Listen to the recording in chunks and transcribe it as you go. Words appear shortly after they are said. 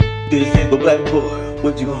This ain't the black boy.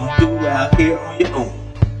 What you gonna do out here on your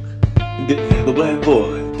own? This ain't the black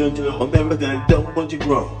boy. Don't you remember that I don't want you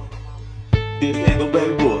grown? This ain't the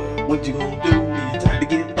black boy. What you gonna do when you're trying to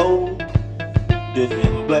get old? This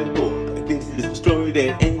ain't the black boy. This is a story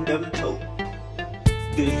that ain't never told.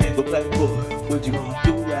 This ain't the black boy. What you gonna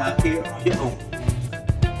do out here on your own?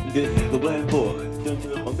 This ain't the black boy. Don't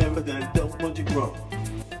you remember that I don't want you grown?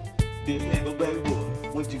 This ain't the black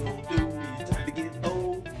boy. What you gonna do when you're trying to get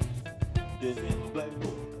old? This ain't the black boy.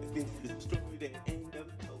 This is a story that ain't never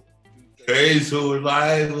told. Hey, so we're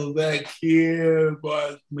live, we're back here,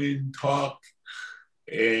 Bossman Talk.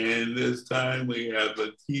 And this time we have a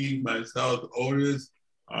Keith, myself, Otis.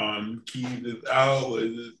 Keith is out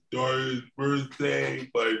with his daughter's birthday,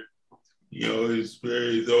 but you know, his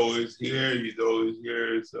spirit is always here. He's always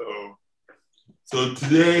here. So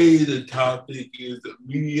today the topic is the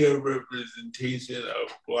media representation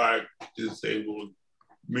of Black disabled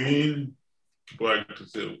men, Black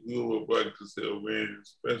disabled men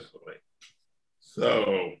especially.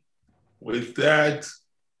 So with that,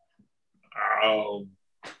 I'll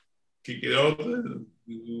kick it over.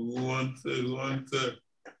 Who wants to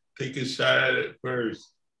take a shot at it first?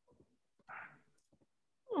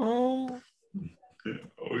 I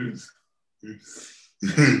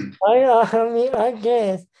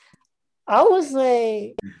guess I would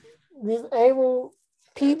say disabled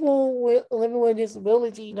people living with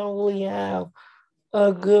disability don't really have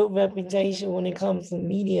a good reputation when it comes to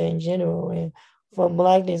media in general, and for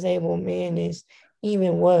Black disabled men it's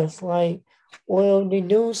even worse. Like, well,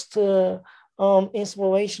 reduced to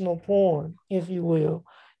inspirational porn, if you will.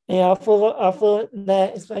 And I feel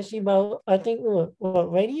that, especially about, I think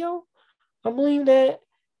what Radio, I believe that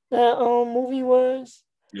movie was.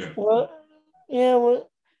 Yeah. And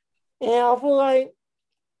I feel like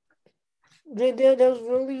there's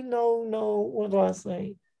really no what do I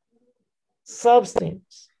say,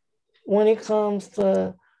 substance when it comes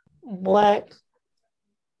to Black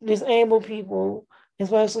disabled people,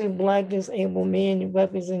 especially Black disabled men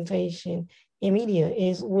representation in media.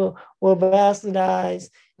 We're bastardized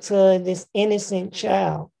to this innocent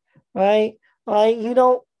child, right? Like, you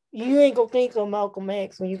ain't gonna think of Malcolm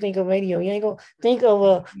X when you think of Radio. You ain't gonna think of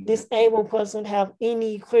a disabled person have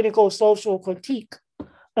any critical social critique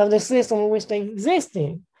of the system in which they exist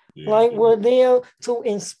in. Yeah. Like, we're there to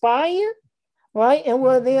inspire, right? And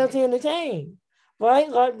we're there to entertain, right?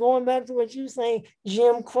 Like, going back to what you saying,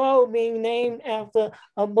 Jim Crow being named after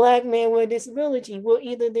a Black man with a disability. We're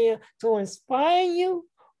either there to inspire you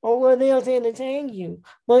or we're there to entertain you.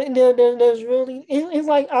 But there's really, it's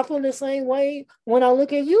like, I feel the same way when I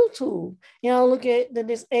look at YouTube and I look at the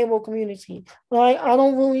disabled community. Like, I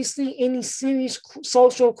don't really see any serious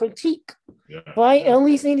social critique, right? At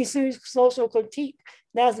least any serious social critique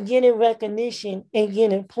that's getting recognition and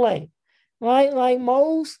getting play, right? Like,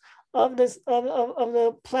 most of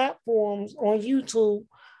the platforms on YouTube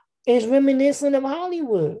is reminiscent of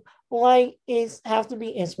Hollywood. Like, it has to be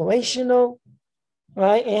inspirational,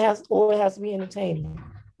 right? It has to be entertaining,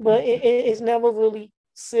 but it's never really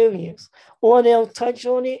serious. Or they'll touch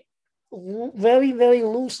on it very, very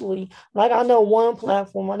loosely. Like, I know one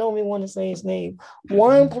platform, I don't even want to say its name,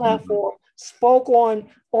 one platform spoke on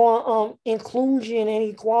inclusion and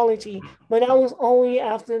equality, but that was only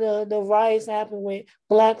after the riots happened with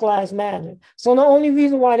Black Lives Matter. So the only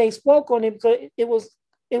reason why they spoke on it, because it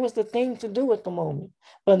was the thing to do at the moment,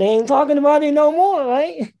 but they ain't talking about it no more,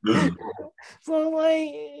 right? So, like,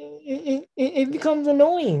 it becomes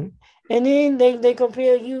annoying. And then they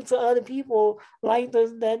compare you to other people, like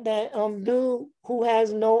that dude who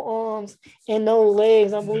has no arms and no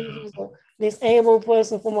legs. I believe he's a disabled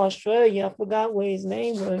person from Australia. I forgot what his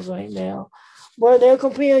name was right now. But they're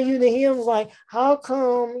comparing you to him, like, how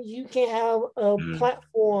come you can't have a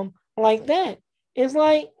platform like that? It's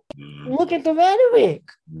like, look at the rhetoric.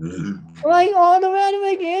 Like, all the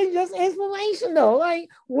rhetoric is just inspirational. Like,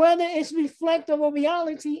 whether it's reflective of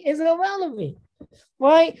reality is irrelevant,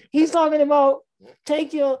 right? He's talking about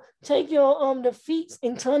take your defeats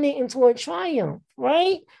and turn it into a triumph,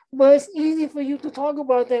 right? But it's easy for you to talk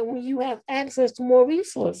about that when you have access to more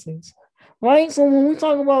resources, right? So when we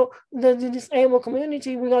talk about the disabled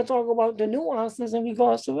community, we gotta talk about the nuances in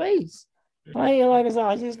regards to race. Right? And like I said,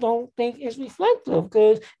 I just don't think it's reflective,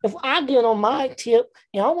 because if I get on my tip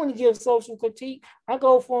and I want to give social critique, I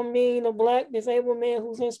go from being a Black disabled man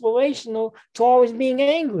who's inspirational to always being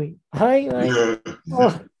angry, right? Like,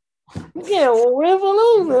 well, we're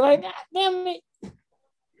losing. Like, God damn it.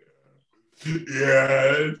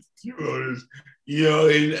 Yeah, you know,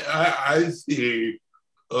 and I see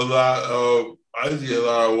a lot of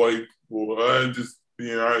white people. I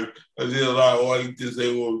see a lot of white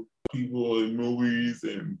disabled people in movies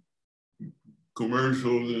and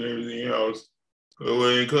commercials and everything else. But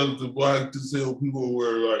when it comes to Black disabled people who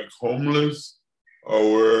are like homeless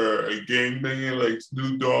or were a gangbanger like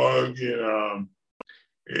Snoop Dogg and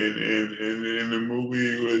in the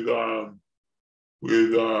movie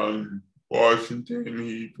with Washington,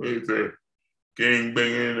 he plays a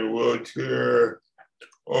gangbanger in a wheelchair.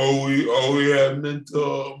 Or we have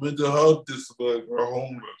mental health disability or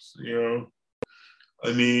homeless, you know.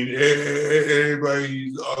 I mean,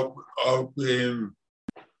 everybody's up and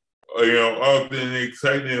up and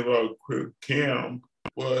excited about Crip Camp,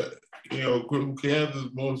 but you know, Crip Camp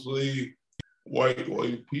is mostly white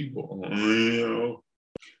people, you know.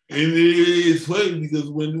 And it's funny because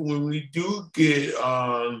when we do get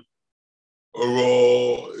on a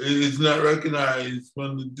role, it's not recognized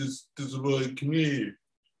from the disability community.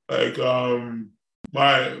 Like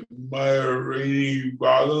Maya Rainey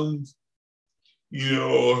Bottoms, you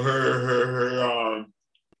know,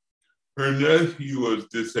 her nephew was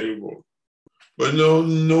disabled, but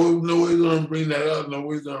nobody's gonna bring that up.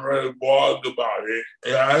 Nobody's gonna write a blog about it.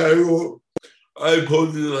 And I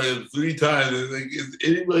posted it like 3 times. I think, is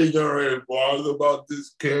anybody gonna write a blog about this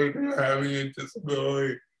character having a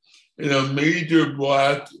disability in a major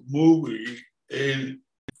Black movie? And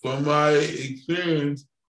from my experience,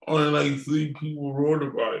 only like 3 people wrote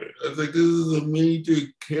about it. I was like, this is a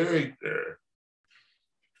major character.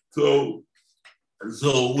 So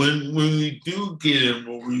when we do get in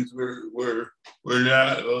movies, we're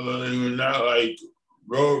not like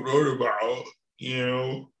wrote about, you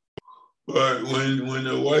know. But when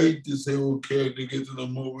a white disabled character gets in a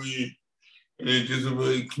movie and the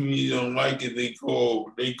disability community don't like it, they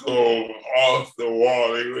go off the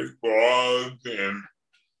wall. They make blogs and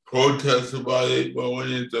protest about it. But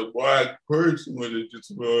when it's a Black person with a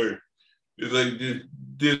disability, it's like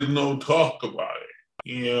there's no talk about it.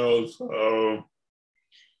 You know, so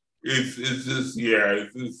it's just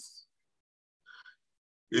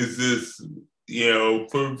you know,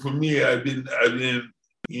 for me, I've been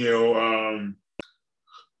you know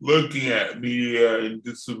looking at media and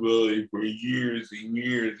disability for years and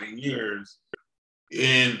years and years,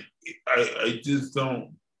 and I just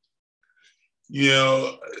don't, you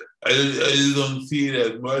know, I just don't see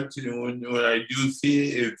it as much. And when I do see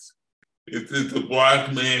it, it's a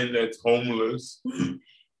Black man that's homeless.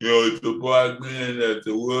 You know, it's a Black man that's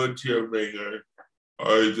a wheelchair maker,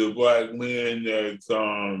 or it's a Black man that's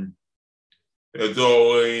all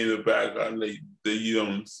the way in the background that you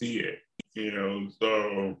don't see it. You know,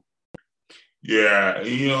 so yeah,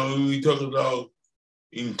 you know, we talk about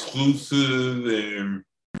inclusive and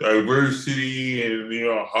diversity, and you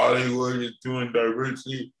know, Hollywood is doing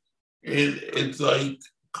diversity, and it's like,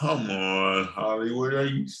 come on, Hollywood, are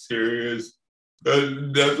you serious?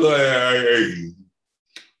 That's why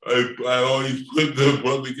I always put the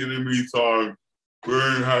Public Enemy song,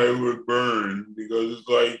 Burn Hollywood Burn, because it's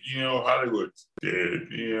like, you know, Hollywood's dead,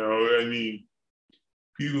 you know. I mean,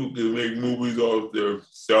 people can make movies off their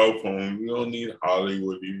cell phone. We don't need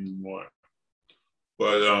Hollywood anymore.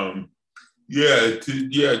 But to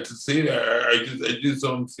say that, I just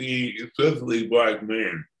don't see, especially Black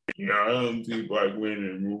men. You know, I don't see Black men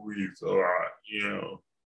in movies a lot, you know.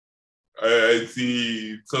 I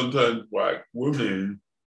see sometimes Black women,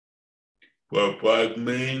 but Black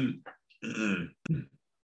men,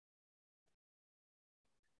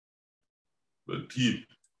 But keep.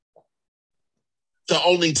 The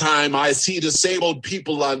only time I see disabled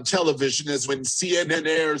people on television is when CNN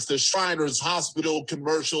airs the Shriners Hospital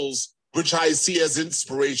commercials, which I see as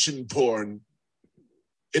inspiration porn.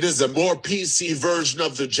 It is a more PC version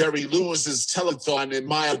of the Jerry Lewis's telethon, in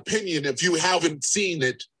my opinion, if you haven't seen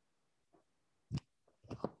it.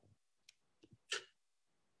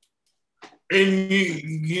 And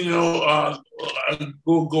you know, I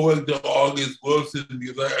go back to August Wilson,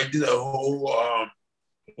 because I did a whole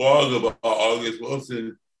blog about August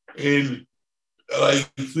Wilson, and like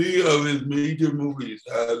 3 of his major movies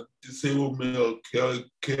have disabled male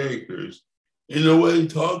characters. And the way he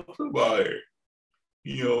talks about it,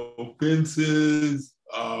 you know, Fences,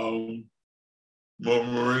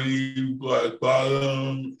 Marie Black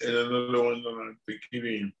Bottom, and another one that I'm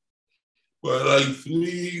forgetting. But like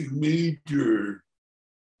 3 major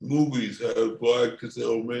movies have Black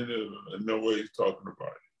disabled men in them, and nobody's talking about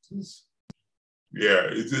it.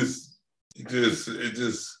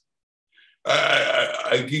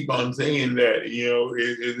 I keep on saying that, you know,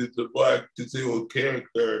 it's a Black disabled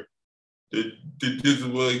character. The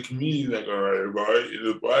disability community is not gonna write about it.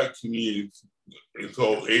 The Black community is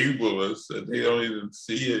so ableist that they don't even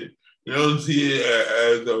see it. They don't see it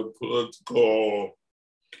as a political,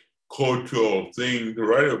 cultural thing to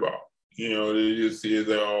write about. they just see it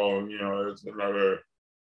as, oh, it's another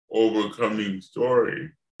overcoming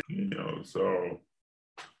story, so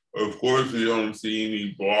of course we don't see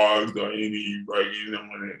any blogs or any writing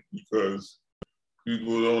on it because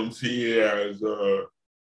people don't see it as a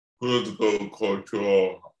political,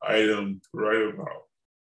 cultural item to write about.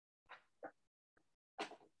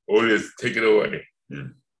 Otis, take it away.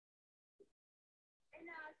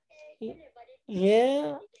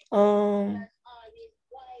 Yeah. Hold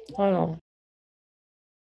on.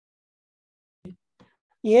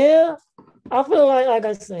 Yeah, I feel like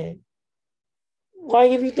I said,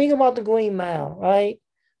 like if you think about the Green Mile, right?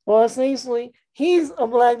 Well, essentially, he's a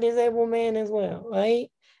Black disabled man as well,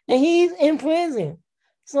 right? And he's in prison.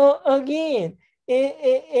 So again,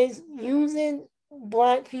 it's using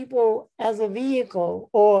Black people as a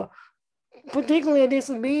vehicle, or particularly a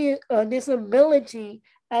disability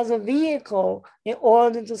as a vehicle in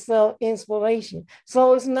order to sell inspiration.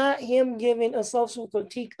 So it's not him giving a social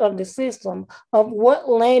critique of the system of what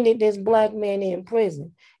landed this Black man in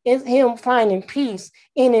prison. It's him finding peace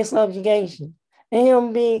in his subjugation and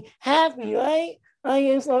him being happy, right?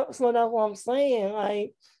 So that's what I'm saying.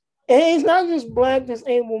 Like, it's not just Black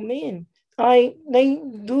disabled men. Like, they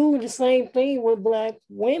do the same thing with Black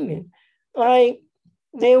women. Like,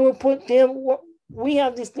 they will put them. We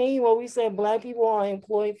have this thing where we say Black people are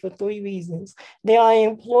employed for 3 reasons. They are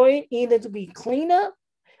employed either to be cleanup,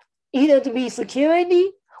 either to be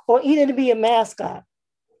security, or either to be a mascot,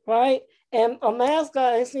 right? And a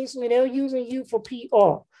mascot, essentially, they're using you for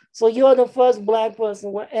PR. So you're the first Black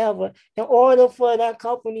person, whatever, in order for that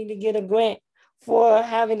company to get a grant for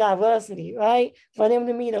having diversity, right? For them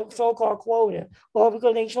to meet a so-called quota, or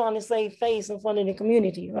because they're trying to save face in front of the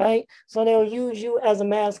community, right? So they'll use you as a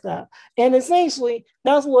mascot. And essentially,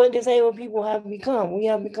 that's what disabled people have become. We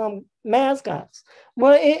have become mascots.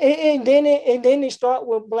 But it didn't start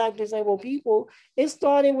with Black disabled people. It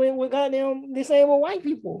started with goddamn disabled white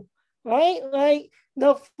people, right? Like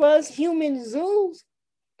the first human zoos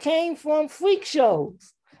came from freak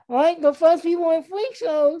shows, right? The first people in freak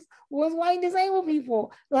shows was white disabled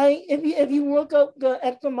people. Like if you look up the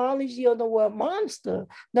etymology of the word monster,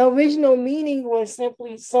 the original meaning was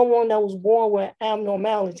simply someone that was born with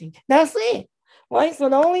abnormality. That's it, right? So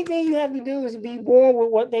the only thing you have to do is be born with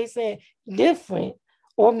what they say different,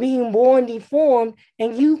 or being born deformed,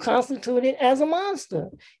 and you constituted as a monster.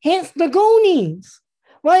 Hence the Goonies.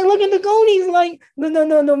 Right, look at the Goonies, like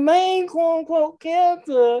the main quote unquote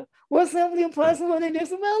character was simply a person with a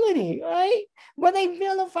disability, right? But they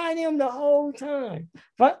vilify them the whole time.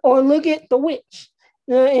 Right? Or look at The Witch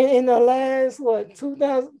in the last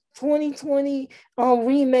 2020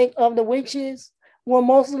 remake of The Witches, where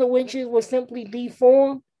most of the witches were simply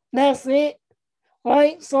deformed. That's it,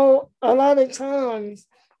 right? So a lot of times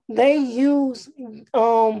they use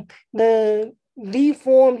the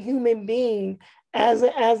deformed human being as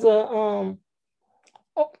a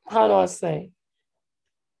how do I say,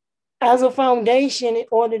 as a foundation in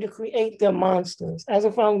order to create their monsters, as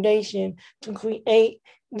a foundation to create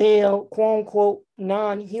their quote unquote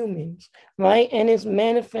non-humans, right? And it's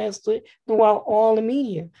manifested throughout all the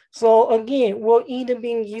media. So again, we're either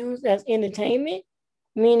being used as entertainment,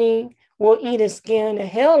 meaning we're either scaring the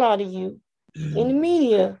hell out of you in the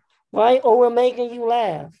media, right? Or we're making you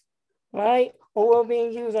laugh, right? Or we're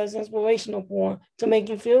being used as inspirational porn to make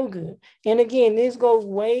you feel good. And again, this goes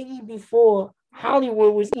way before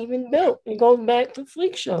Hollywood was even built. It goes back to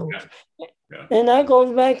freak shows. Yeah. And that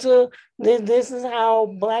goes back to this is how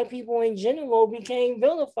Black people in general became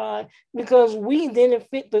vilified, because we didn't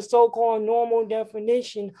fit the so-called normal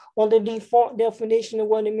definition or the default definition of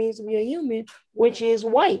what it means to be a human, which is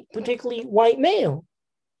white, particularly white male.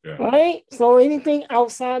 Yeah. Right? So anything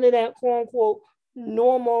outside of that quote unquote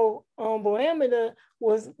normal parameter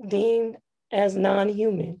was deemed as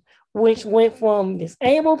non-human, which went from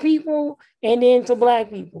disabled people and then to Black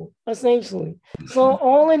people, essentially. So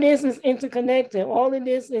all of this is interconnected. All of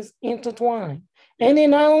this is intertwined. And then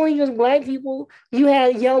not only just Black people, you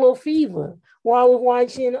had yellow fever. While I was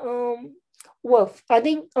watching, I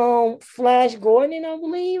think Flash Gordon, I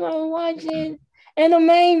believe I was watching. And the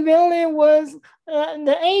main villain was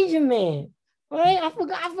the Asian man. Right? I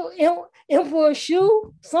forgot him for a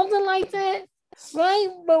shoe, something like that. Right?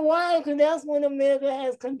 But why? Because that's when America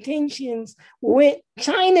has contentions with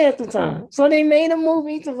China at the time. So they made a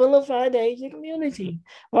movie to vilify the Asian community.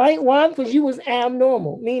 Right? Why? Because you was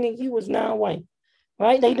abnormal, meaning you was non-white.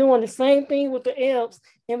 Right? They doing the same thing with the Arabs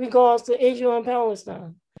in regards to Israel and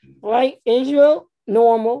Palestine. Right? Israel,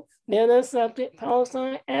 normal. They're accepted.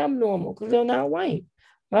 Palestine, abnormal, because they're not white.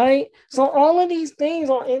 Right? So all of these things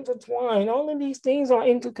are intertwined. All of these things are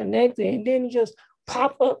interconnected. And then just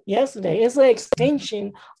pop up yesterday. It's an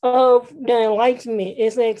extension of the Enlightenment.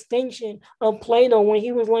 It's an extension of Plato when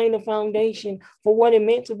he was laying the foundation for what it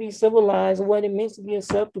meant to be civilized, what it meant to be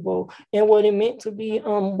acceptable, and what it meant to be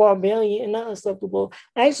barbarian and not acceptable.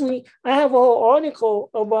 Actually, I have a whole article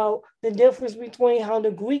about the difference between how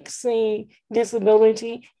the Greeks see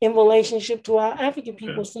disability in relationship to how African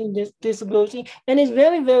people see disability. And it's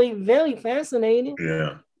very, very, very fascinating.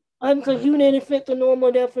 Yeah. Because you didn't fit the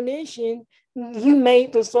normal definition, you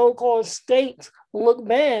made the so-called state look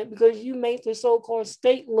bad because you made the so-called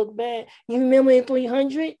state look bad. You remember in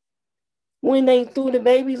 300 when they threw the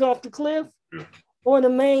babies off the cliff? Yeah. Or the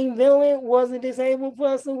main villain was a disabled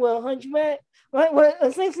person with a hunchback? Right? Well,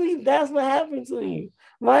 essentially, that's what happened to you.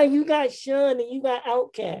 Right? You got shunned and you got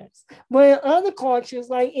outcast. But in other cultures,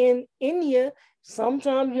 like in India,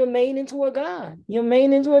 sometimes you're made into a god. You're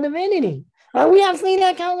made into a divinity. We have seen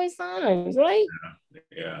that countless times, right?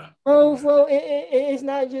 Yeah. So it's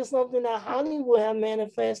not just something that Hollywood have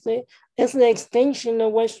manifested. It's an extension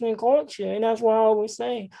of Western culture. And that's why I always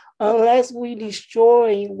say, unless we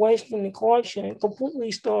destroy Western culture and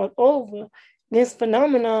completely start over, this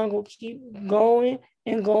phenomenon will keep going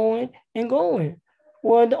and going and going.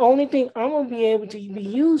 Well, the only thing I'm going to be able to be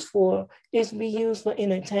used for is to be used for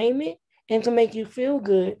entertainment and to make you feel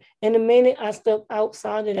good. And the minute I step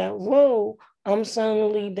outside of that role, I'm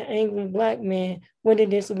suddenly the angry Black man with a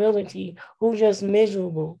disability who's just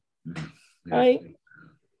miserable. Yeah. Right?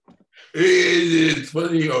 It's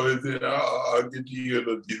funny, I'll get to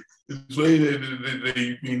you. It's funny that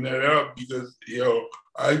you bring that up because,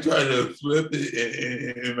 I try to flip it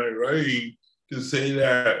in my writing to say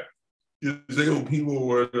that disabled people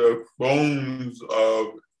were the bones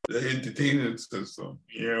of the entertainment system.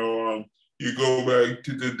 You go back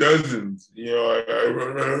to the dozens. I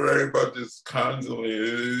write about this constantly.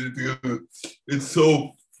 It's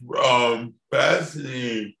so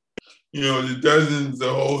fascinating. The dozens,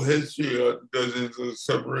 the whole history of dozens of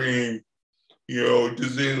separating,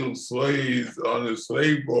 disabled slaves on the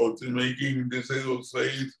slave boats and making disabled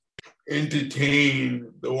slaves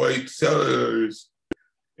entertain the white settlers.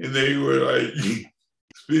 And they were like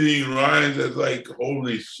spitting rhymes that's like,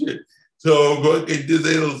 holy shit. So fucking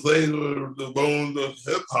disabled slaves were the bones of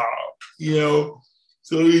hip hop,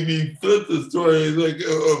 So if you flip the story, it's like,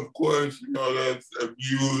 of course, that's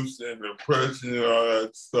abuse and oppression and all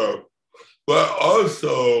that stuff. But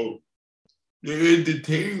also, the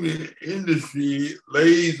entertainment industry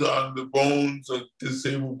lays on the bones of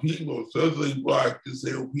disabled people, especially Black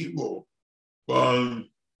disabled people. From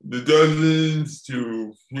the dozens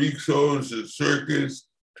to freak shows to circus,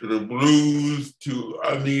 to the blues,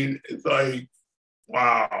 it's like,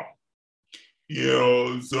 wow.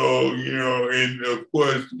 And of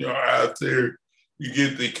course, after you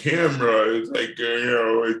get the camera, it's like,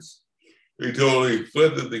 it totally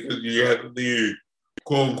flipped it because you have to be,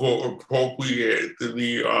 quote unquote, appropriate to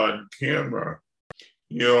be on camera.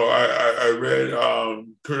 I read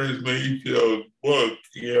Curtis Mayfield's book,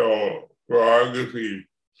 Biography.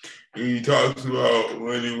 And he talks about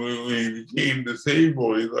when he became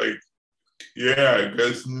disabled, he's like, yeah, I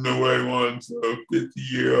guess nobody wants a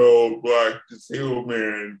 50-year-old Black disabled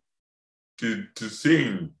man to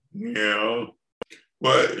sing,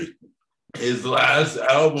 But his last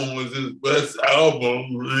album was his best album,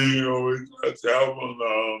 his last album,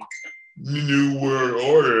 New World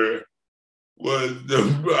Order, was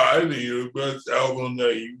I think the best album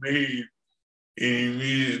that he made, and he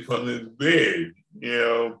made it from his bed,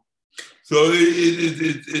 So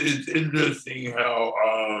it's interesting how,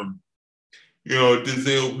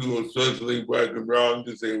 disabled people, especially Black and brown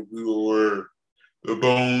disabled people, were the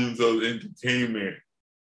bones of entertainment.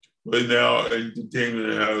 But now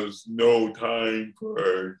entertainment has no time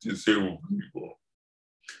for disabled people,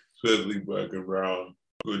 especially Black and brown.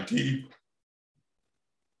 Good teeth.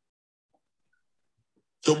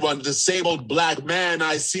 The one disabled Black man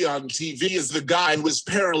I see on TV is the guy who is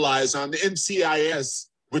paralyzed on NCIS,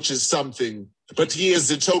 which is something. But he is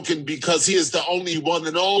a token because he is the only one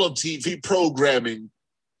in all of TV programming.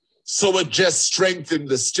 So it just strengthened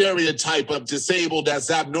the stereotype of disabled as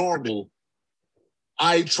abnormal.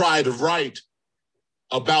 I try to write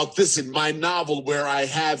about this in my novel where I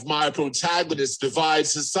have my protagonist divide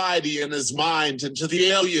society and his mind into the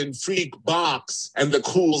alien freak box and the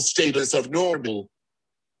cool status of normal.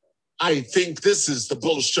 I think this is the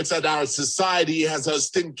bullshit that our society has us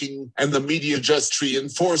thinking, and the media just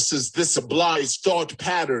reinforces this obliged thought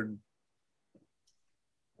pattern.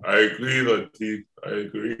 I agree, Latif. I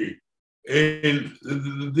agree. And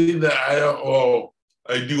the thing that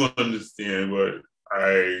I do understand, but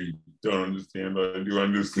I don't understand, but I do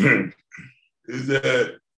understand, is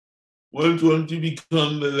that once you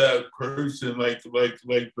become that person, like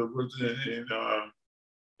the person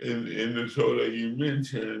in the show that you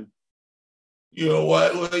mentioned, you know, why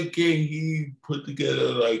can't he put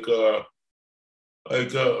together like a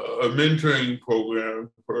mentoring program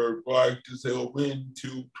for Black disabled men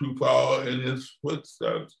to follow in his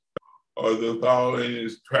footsteps or to follow in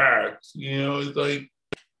his tracks? You know, it's like,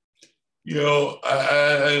 you know,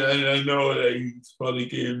 I know that he's probably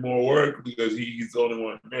getting more work because he's the only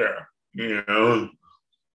one there, you know.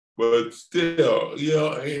 But still, you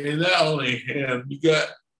know, and not only him, you got,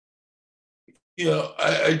 you know,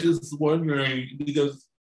 I just wondering because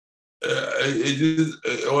it just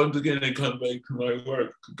once again it comes back to my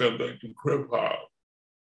work, it comes back to hip hop,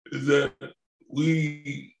 is that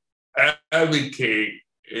we advocate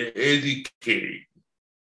and educate,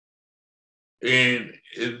 and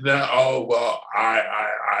it's not all about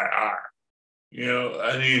I. You know,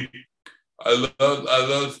 I mean, I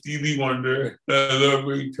love Stevie Wonder, I love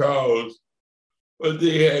Ray Charles, but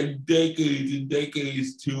they had decades and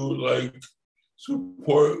decades to like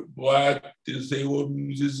support Black disabled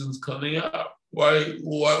musicians coming up. Why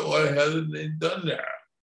hasn't they done that?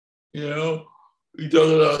 You know, we talk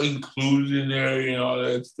about inclusionary and all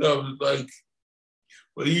that stuff. It's like,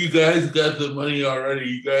 well, you guys got the money already.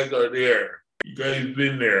 You guys are there. You guys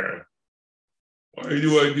been there. Why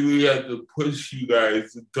do we have to push you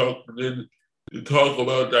guys to talk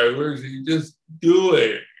about diversity? Just do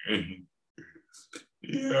it.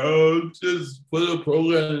 You know, just put a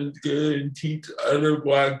program together and teach other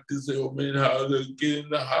Black disabled men how to get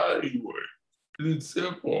into Hollywood. It's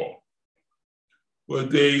simple. But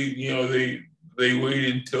they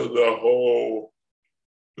wait until the whole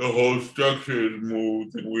structure is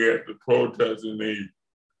moved and we have to protest and they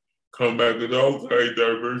come back with all kind of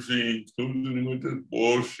diversity inclusion with this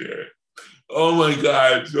bullshit. Oh my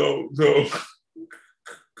God! So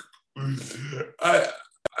I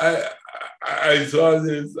saw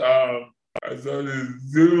this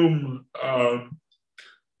Zoom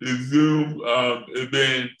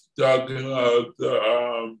event talking about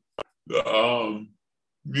the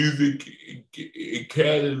Music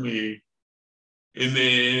Academy, and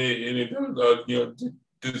it talks about, you know,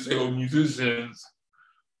 disabled musicians.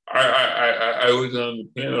 I was on the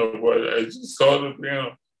panel, but I just saw the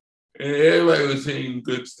panel, and everybody was saying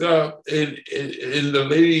good stuff. And the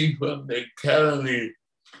lady from the academy,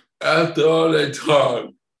 after all that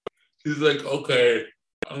talk, she's like, "Okay,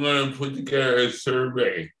 I'm gonna put together a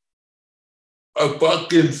survey." A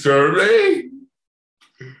fucking survey?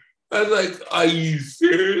 I was like, "Are you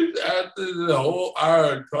serious?" After the whole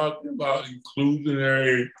hour talking about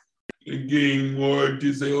inclusionary and getting more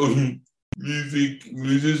disabled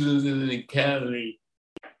musicians in the academy,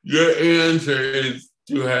 your answer is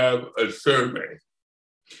to have a survey.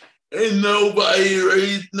 And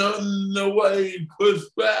nobody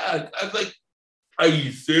pushed back. I was like, are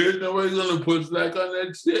you serious? Nobody's gonna push back on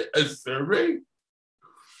that shit? A survey?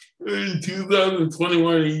 In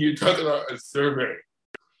 2021, and you're talking about a survey.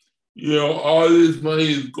 You know, all this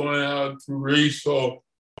money is going out to racial,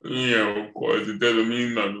 you know, of course, it doesn't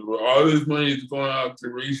mean nothing, but all this money is going out to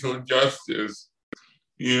racial justice,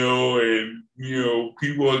 you know, and, you know,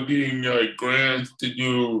 people are getting like grants to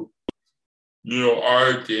do, you know,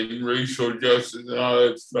 art and racial justice and all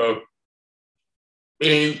that stuff.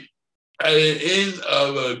 And at the end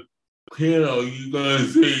of a panel, you're going to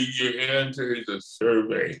say your answer is a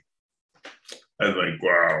survey. I was like,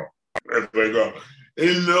 wow. That's like, oh.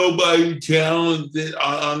 And nobody challenged it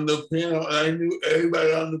on the panel. And I knew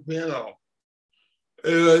everybody on the panel.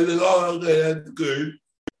 Everybody's like, oh, okay, that's good.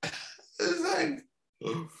 It's like,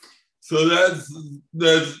 so that's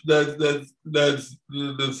the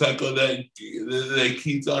cycle that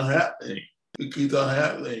keeps on happening. It keeps on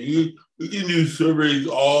happening. You can do surveys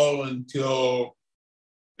all until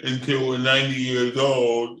we're 90 years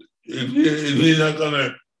old. If you're not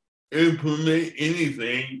gonna implement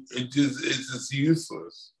anything, it's just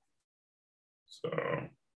useless. So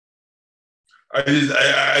I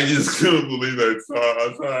just couldn't believe that song. I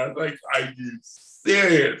was like, are you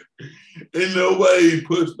serious? And nobody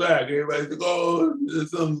pushed back. Everybody's like, oh,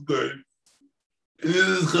 this sounds good. And this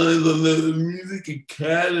is kind of the Music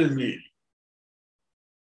Academy.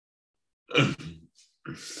 And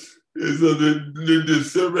so the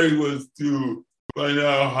survey was to find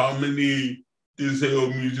out how many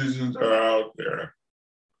disabled musicians are out there.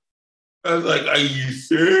 I was like, are you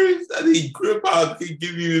serious? I think Crip House can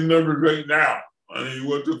give you the numbers right now. I mean,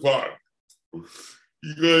 what the fuck?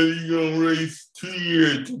 You're gonna waste 2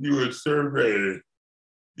 years to do a survey to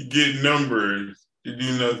get numbers to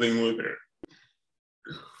do nothing with it.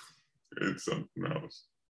 It's something else.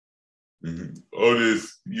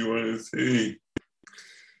 Otis, you want to say?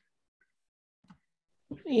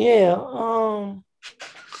 Yeah.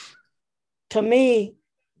 To me,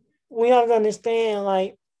 we have to understand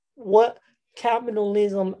like what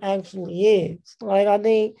capitalism actually is. Like I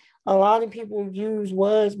think a lot of people use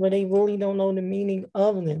words, but they really don't know the meaning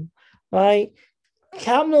of them. Right?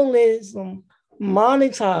 Capitalism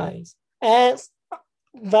monetize adds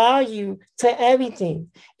value to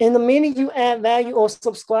everything. And the minute you add value or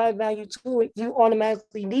subscribe value to it, you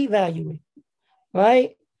automatically devalue it,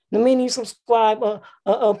 right? The minute you subscribe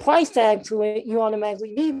a price tag to it, you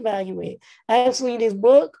automatically devalue it. Actually, this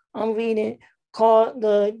book I'm reading called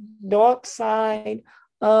The Dark Side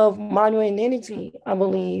of Modern Identity, I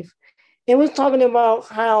believe, it was talking about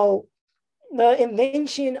how the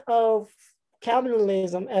invention of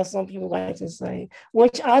capitalism, as some people like to say,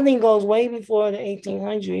 which I think goes way before the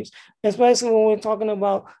 1800s, especially when we're talking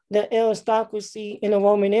about the aristocracy in the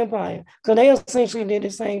Roman Empire, because they essentially did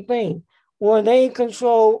the same thing, where they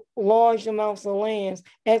control large amounts of lands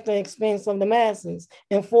at the expense of the masses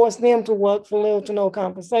and force them to work for little to no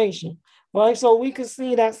compensation. Right, so we could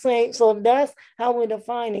see that same. So if that's how we're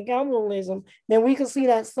defining capitalism, then we could see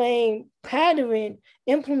that same pattern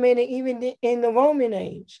implemented even in the Roman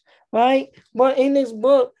age, right? But in this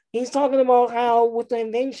book, he's talking about how with the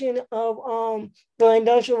invention of the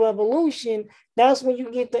Industrial Revolution, that's when you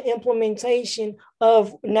get the implementation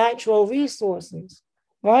of natural resources,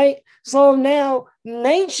 right? So now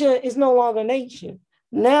nature is no longer nature.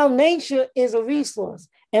 Now nature is a resource.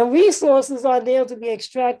 And resources are there to be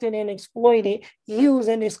extracted and exploited, used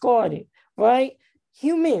and discarded, right?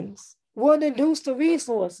 Humans were deduced to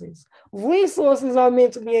resources. Resources are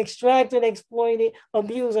meant to be extracted, exploited,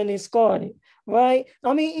 abused, and discarded, right?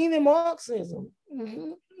 I mean, even Marxism.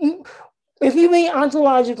 If you read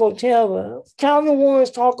Ontological Terror, Calvin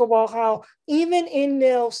Warren's talk about how even in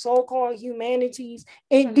their so-called humanities,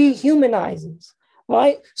 it dehumanizes.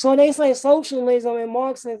 Right? So they say socialism and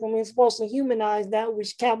Marxism is supposed to humanize that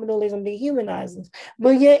which capitalism dehumanizes.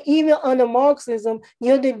 But yet, even under Marxism,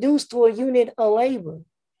 you're deduced to a unit of labor,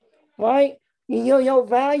 right? Your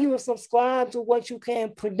value is subscribed to what you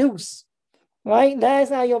can produce, right? That's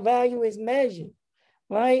how your value is measured,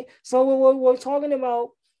 right? So what we're talking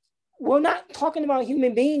about, we're not talking about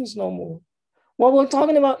human beings no more. What we're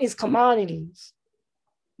talking about is commodities.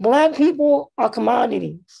 Black people are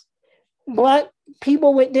commodities. Black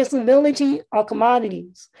people with disability are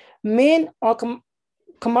commodities. Men are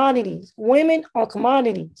commodities. Women are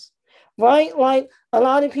commodities, right? Like a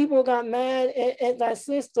lot of people got mad at that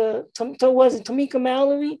sister, was it Tamika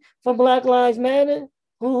Mallory for Black Lives Matter?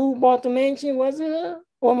 Who bought the mansion? Was it her?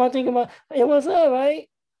 Or am I thinking about, it was her, right?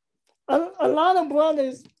 A lot of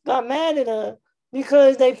brothers got mad at her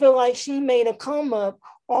because they feel like she made a come up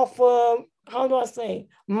off of, how do I say,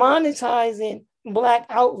 monetizing Black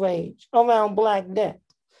outrage around Black death,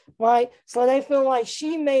 right? So they feel like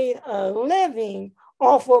she made a living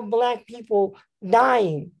off of Black people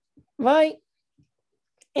dying, right?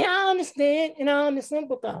 And I understand and I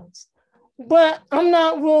sympathize, but I'm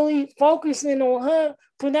not really focusing on her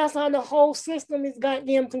because that's how the whole system is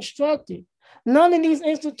goddamn constructed. None of these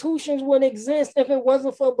institutions would exist if it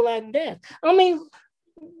wasn't for Black death. I mean,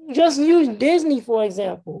 just use Disney, for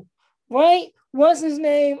example, right? What's his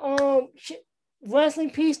name? Rest in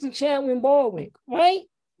peace to Chadwick Baldwin, right?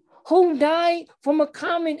 Who died from a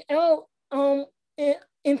common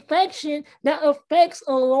infection that affects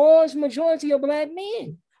a large majority of Black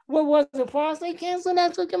men. What was it, prostate cancer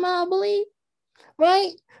that took him out, I believe?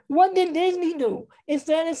 Right? What did Disney do?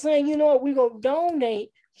 Instead of saying, you know what, we're going to donate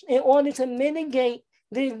in order to mitigate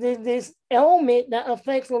this ailment that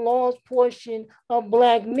affects a large portion of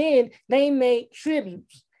Black men, they made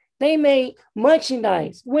tributes. They made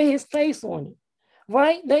merchandise with his face on it,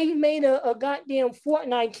 right? They made a goddamn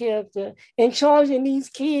Fortnite character and charging these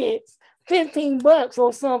kids $15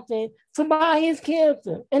 or something to buy his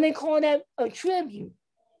character. And they call that a tribute,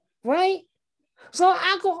 right? So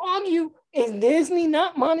I could argue, is Disney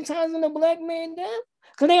not monetizing the Black man death?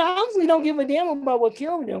 Because they obviously don't give a damn about what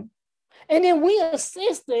killed him. And then we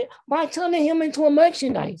assisted by turning him into a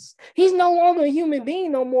merchandise. He's no longer a human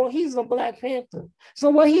being no more. He's a Black Panther. So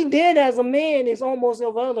what he did as a man is almost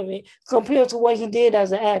irrelevant compared to what he did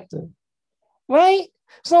as an actor, right?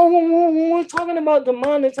 So when we're talking about the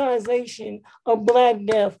monetization of Black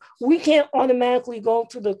death, we can't automatically go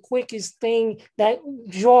to the quickest thing that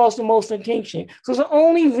draws the most attention. So the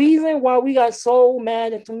only reason why we got so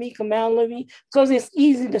mad at Tamika Mallory, because it's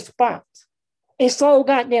easy to spot. It's so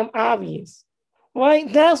goddamn obvious.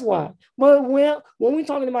 Right? That's why. But when we're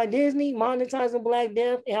talking about Disney monetizing Black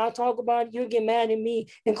death, and I talk about it, you get mad at me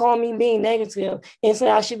and call me being negative and say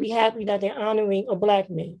I should be happy that they're honoring a Black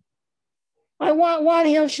man. Like, why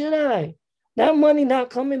the hell should I? That money not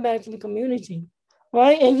coming back to the community.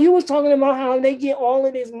 Right? And you was talking about how they get all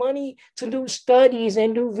of this money to do studies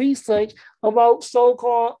and do research about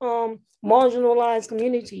so-called marginalized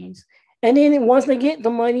communities. And then once they get the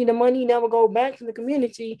money never go back to the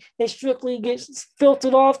community. It strictly gets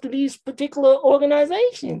filtered off to these particular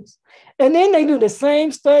organizations. And then they do the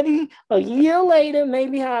same study a year later,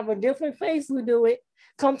 maybe have a different face who do it,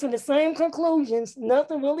 come to the same conclusions,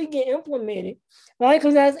 nothing really get implemented, right?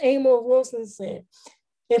 Because as Amos Wilson said,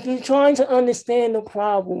 if you're trying to understand the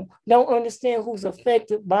problem, don't understand who's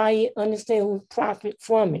affected by it, understand who profit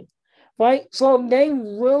from it, right? So if they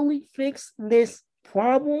really fix this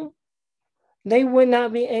problem, they would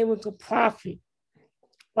not be able to profit,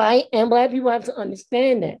 right? And Black people have to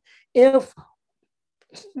understand that. If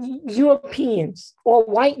Europeans or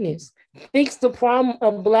whiteness fix the problem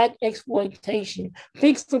of Black exploitation,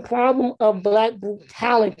 fix the problem of Black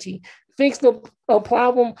brutality, fix the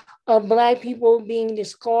problem of Black people being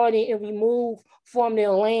discarded and removed from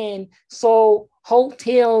their land so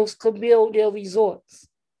hotels could build their resorts,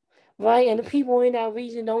 right? And the people in our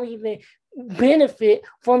region don't even benefit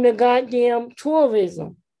from the goddamn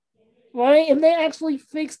tourism, right? If they actually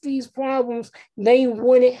fix these problems, they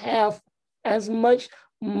wouldn't have as much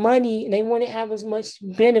money, they wouldn't have as much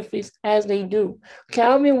benefits as they do.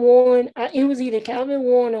 Calvin Warren, it was either Calvin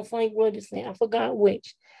Warren or Frank Wilderson, I forgot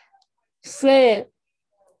which, said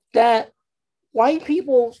that white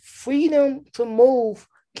people's freedom to move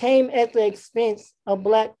came at the expense of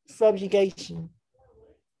Black subjugation,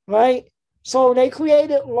 right? So they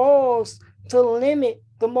created laws to limit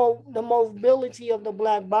the mobility of the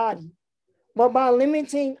Black body. But by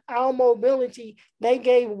limiting our mobility, they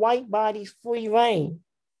gave white bodies free reign,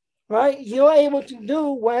 right? You're able to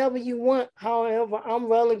do whatever you want. However, I'm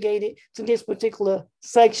relegated to this particular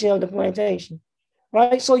section of the plantation,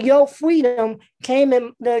 right? So your freedom came at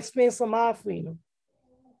the expense of my freedom,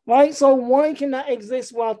 right? So one cannot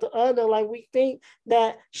exist without the other. Like we think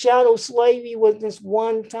that chattel slavery was this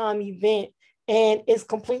one-time event and it's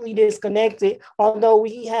completely disconnected. Although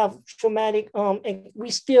we have traumatic, we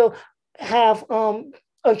still have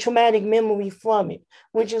a traumatic memory from it,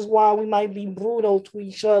 which is why we might be brutal to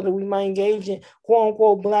each other. We might engage in quote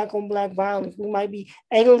unquote Black on Black violence. We might be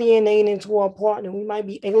alienating to our partner. We might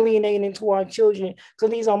be alienating to our children. So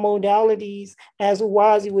these are modalities, as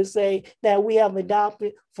Uwazi would say, that we have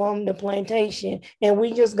adopted from the plantation. And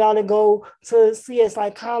we just got to go to see a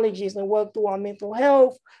psychologist and work through our mental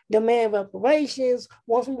health, demand reparations.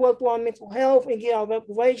 Once we work through our mental health and get our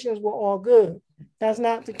reparations, we're all good. That's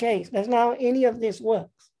not the case. That's not how any of this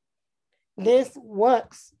works. This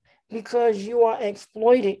works because you are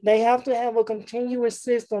exploited. They have to have a continuous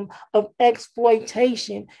system of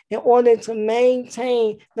exploitation in order to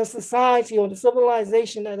maintain the society or the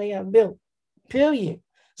civilization that they have built, period.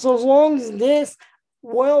 So as long as this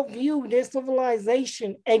worldview, this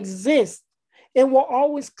civilization exists, it will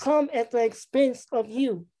always come at the expense of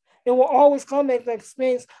you. It will always come at the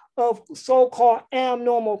expense of so-called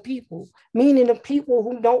abnormal people, meaning the people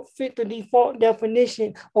who don't fit the default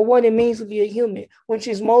definition of what it means to be a human, which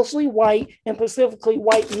is mostly white and specifically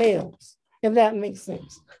white males, if that makes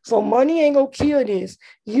sense. So money ain't gonna cure this.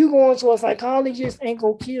 You going to a psychologist ain't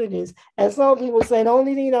gonna cure this. And some people say the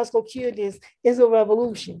only thing that's gonna cure this is a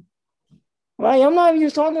revolution, right? I'm not even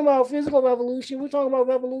just talking about physical revolution. We're talking about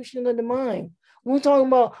revolution of the mind. We're talking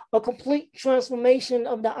about a complete transformation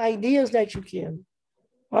of the ideas that you carry,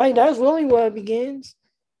 right? That's really where it begins.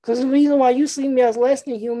 Because the reason why you see me as less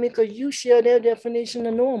than human, because you share their definition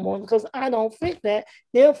of normal, because I don't fit that.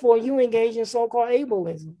 Therefore, you engage in so-called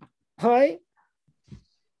ableism, right?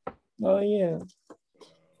 Oh, yeah.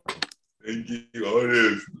 Thank you.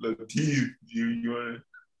 Otis, Lateef, you want to?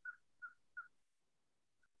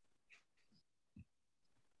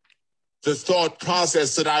 The thought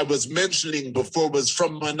process that I was mentioning before was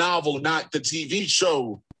from my novel, not the TV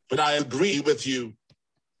show, but I agree with you.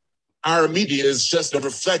 Our media is just a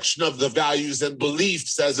reflection of the values and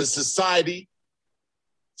beliefs as a society.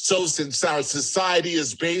 So since our society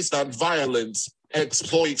is based on violence,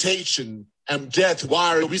 exploitation, and death,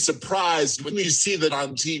 why are we surprised when we see that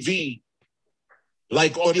on TV?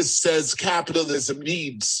 Like Otis says, capitalism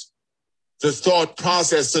needs. The thought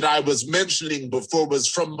process that I was mentioning before was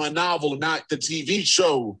from my novel, not the TV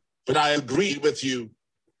show, but I agree with you.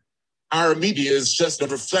 Our media is just a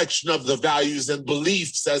reflection of the values and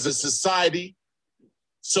beliefs as a society.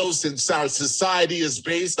 So since our society is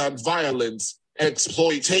based on violence,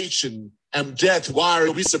 exploitation, And death, why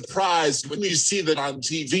are we surprised when we see that on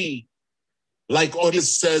TV? Like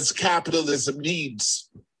Otis says, capitalism needs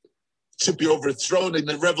to be overthrown in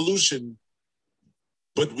a revolution.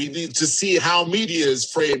 But we need to see how media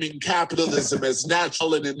is framing capitalism as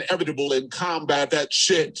natural and inevitable and combat that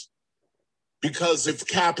shit. Because if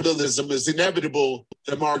capitalism is inevitable,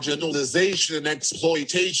 the marginalization and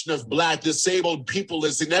exploitation of Black disabled people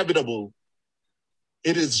is inevitable.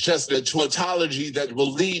 It is just a tautology that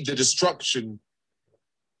will lead to destruction.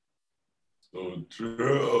 So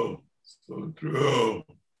true. So true.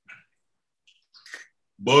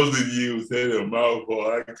 Both of you said a mouthful.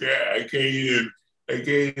 I can't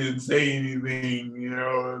even say anything, you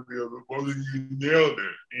know. Both of you nailed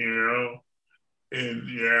it, you know. And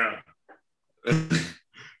yeah.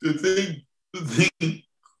 the thing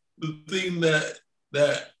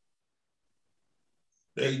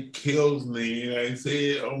that kills me, and I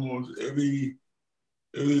say it almost every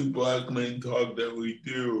Black Man Talk that we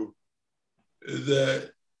do, is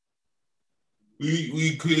that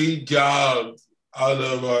we create jobs out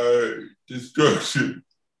of our destruction.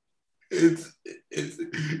 It's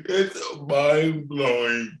mind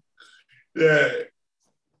blowing that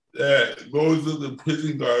most of the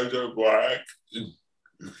prison guards are Black.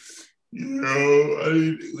 You know, I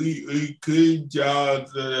mean, we create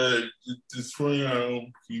jobs that are destroying our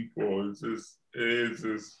own people. It's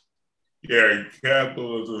just, yeah,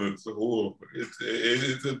 capitalism is a whole,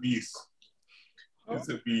 it's a beast. It's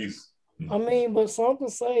a beast. I mean, but some can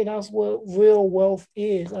say that's what real wealth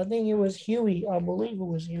is. I think it was Huey, I believe it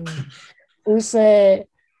was Huey, who said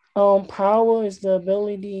power is the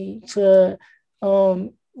ability to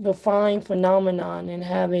define phenomenon and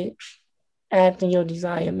have it act in your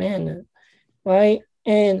desired manner, right?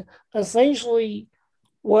 And essentially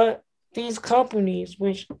what these companies,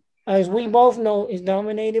 which as we both know is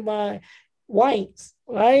dominated by whites,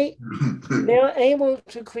 right? They're able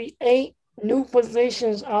to create new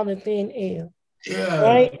positions out of thin air. Yeah.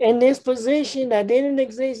 Right? And this position that didn't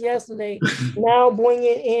exist yesterday, now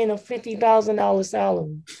bringing in a $50,000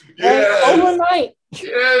 salary. Yes. Right? Overnight,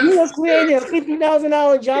 Yes. you just created a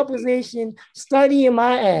 $50,000 job position studying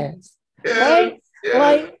my ass. Yes. Right? Yes.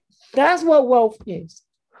 Like, that's what wealth is.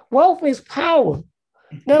 Wealth is power.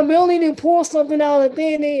 The ability to pull something out of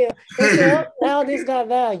thin air and say, oh, now this got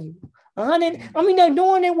value. They're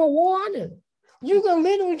doing it with water. You can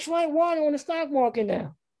literally trade water on the stock market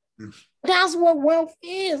now. That's what wealth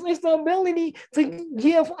is. It's the ability to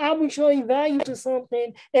give arbitrary value to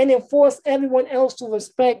something and then force everyone else to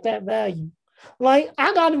respect that value. Like,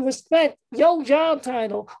 I got to respect your job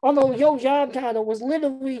title, although your job title was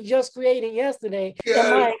literally just created yesterday at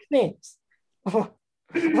my expense.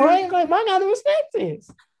 Right? Like, I got to respect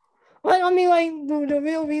this. Like, the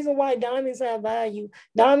real reason why diamonds have value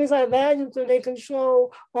because they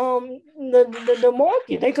control the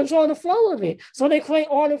market. They control the flow of it. So they create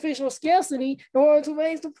artificial scarcity in order to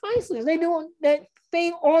raise the prices. They do that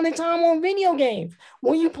thing all the time on video games.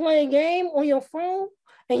 When you play a game on your phone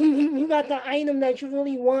and you got the item that you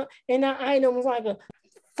really want, and that item is like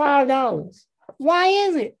 $5. Why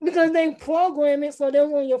is it? Because they program it so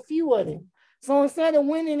there's only a few of them. So instead of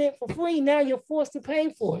winning it for free, now you're forced to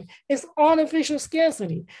pay for it. It's artificial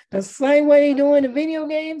scarcity. The same way they do in the video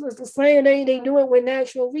games, it's the same way they do it with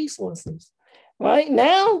natural resources. Right?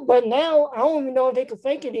 Now I don't even know if they can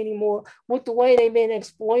fake it anymore with the way they've been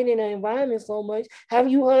exploiting the environment so much. Have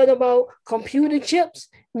you heard about computer chips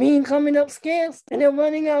coming up scarce and they're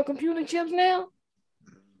running out of computer chips now?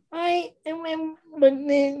 Right? But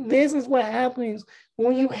then this is what happens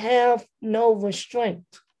when you have no restraint.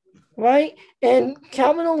 Right? And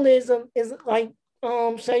capitalism is like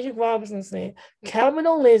Cedric Robinson said,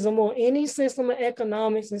 capitalism or any system of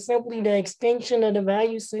economics is simply the extension of the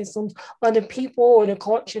value systems of the people or the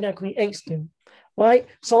culture that creates them. Right?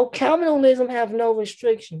 So capitalism have no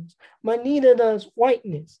restrictions, but neither does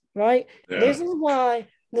whiteness. Right? Yeah. This is why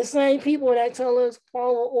the same people that tell us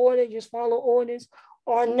just follow orders,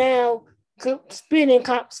 are now spitting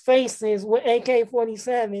cops' faces with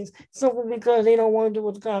AK-47s simply because they don't want to do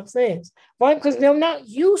what the cop says, right? Because they're not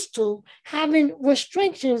used to having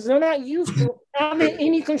restrictions. They're not used to having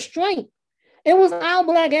any constraint. It was our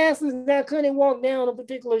Black asses that couldn't walk down a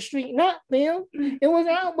particular street, not them. It was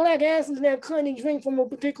our Black asses that couldn't drink from a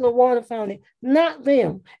particular water fountain, not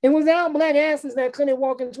them. It was our Black asses that couldn't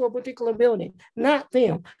walk into a particular building, not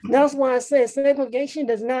them. That's why I said segregation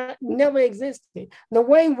never existed. The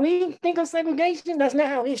way we think of segregation, that's not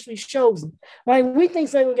how history shows it. Right? We think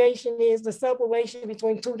segregation is the separation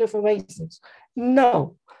between two different races.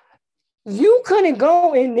 No. You couldn't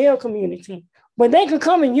go in their community, but they could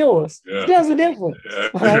come in yours. Yeah. There's a difference.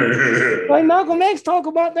 Right? Yeah. Like Malcolm X talk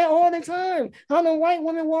about that all the time. How the white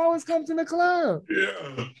women will always come to the club.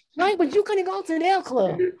 Yeah. Right? But you couldn't go to their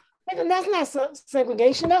club. And that's not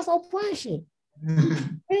segregation, that's oppression.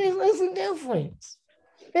 It's a difference.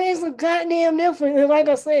 There's a goddamn difference. And like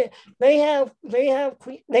I said, they have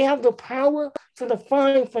the power to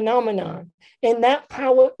define phenomenon. And that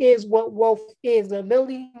power is what wealth is, the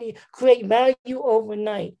ability to create value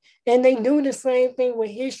overnight. And they do the same thing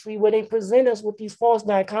with history, where they present us with these false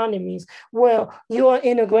dichotomies. Well, you're an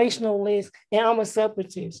integrationalist and I'm a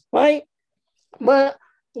separatist, right? But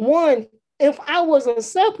one, if I was a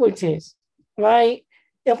separatist, right?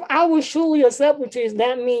 If I was truly a separatist,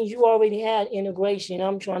 that means you already had integration.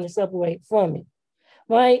 I'm trying to separate from it,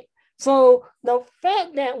 right? So the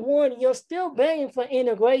fact that one, you're still begging for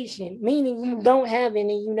integration, meaning you don't have it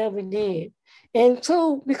and you never did. And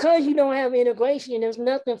two, because you don't have integration, there's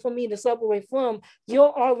nothing for me to separate from.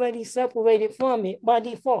 You're already separated from it by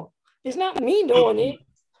default. It's not me doing it.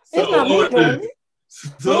 It's not me doing it.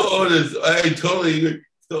 So honest, I totally agree.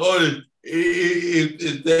 So honest,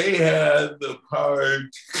 if they had the power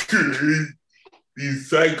to create these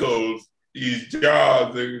cycles, these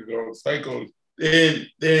jobs, they go cycles, then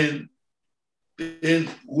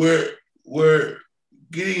we're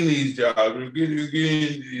getting these jobs, we're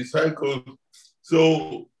getting these cycles.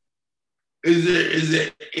 So is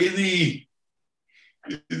there any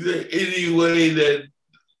way that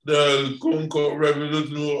the quote-unquote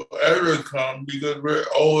revolution will ever come, because we're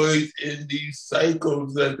always in these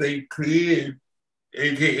cycles that they created,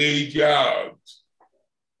 aka jobs?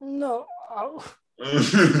 No.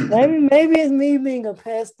 Maybe it's me being a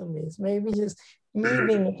pessimist. Maybe just me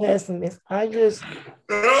being a pessimist. I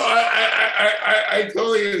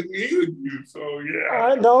totally agree with you. So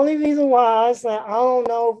yeah. The only reason why I said I don't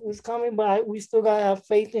know if it's coming, but we still gotta have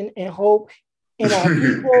faith and hope in our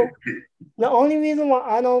people. The only reason why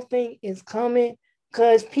I don't think it's coming,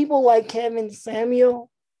 because people like Kevin Samuel,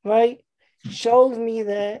 right, shows me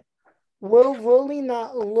that we're really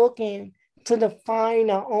not looking to define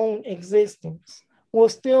our own existence. We're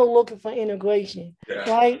still looking for integration. Yeah.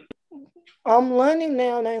 Right? I'm learning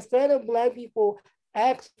now that instead of Black people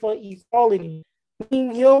ask for equality, I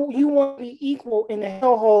mean, you want to be equal in the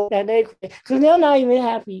hellhole that they create, because they're not even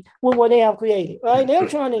happy with what they have created, right? They're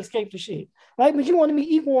trying to escape the shit, right? But you want to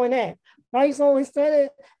be equal in that, right? So instead of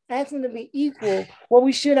asking to be equal, what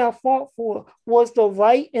we should have fought for was the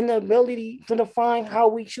right and the ability to define how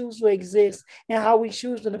we choose to exist and how we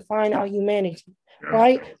choose to define our humanity.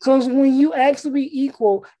 Right? Because when you ask to be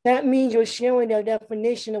equal, that means you're sharing their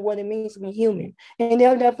definition of what it means to be human. And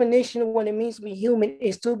their definition of what it means to be human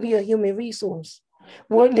is to be a human resource.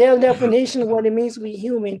 What their definition of what it means to be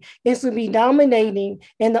human is to be dominating,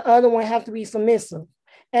 and the other one have to be submissive.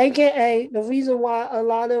 AKA the reason why a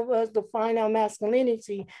lot of us define our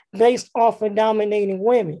masculinity based off of dominating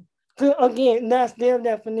women. Again, that's their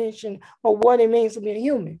definition of what it means to be a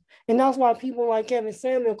human. And that's why people like Kevin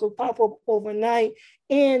Samuel could pop up overnight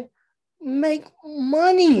and make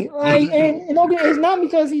money. Right? And it's not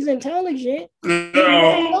because he's intelligent.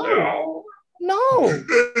 No.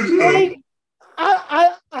 Right?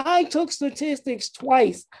 I took statistics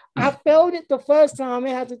twice. I failed it the first time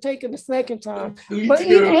and had to take it the second time. But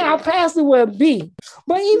even I passed it with a B.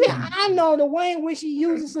 But even I know the way in which he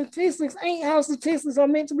uses statistics ain't how statistics are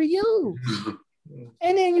meant to be used.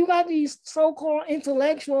 And then you got these so-called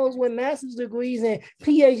intellectuals with master's degrees and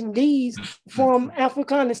PhDs from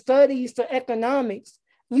Africana studies to economics,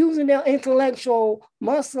 using their intellectual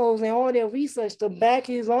muscles and all their research to back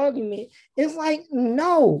his argument. It's like,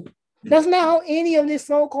 no, that's not how any of this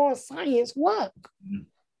so-called science works,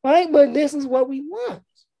 right? But this is what we want,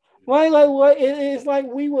 right? Like what it's like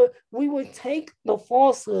we would take the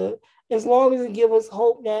falsehood as long as it gives us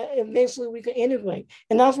hope that eventually we can integrate.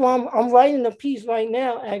 And that's why I'm writing a piece right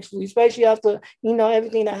now, actually, especially after,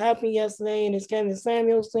 everything that happened yesterday and this Kevin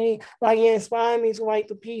Samuels thing. Like, it inspired me to write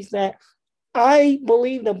the piece that I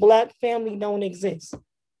believe the Black family don't exist.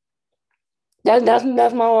 That's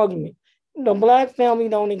my argument. The Black family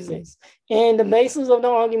don't exist. And the basis of the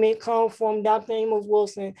argument comes from Dr. Amos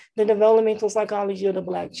Wilson, The Developmental Psychology of the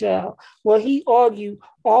Black Child, where he argued,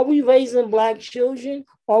 are we raising Black children,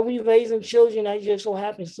 or are we raising children that just so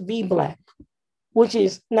happens to be Black, which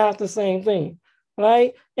is not the same thing,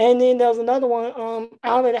 right? And then there's another one,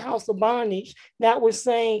 Out of the House of Bondage, that was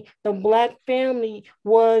saying the Black family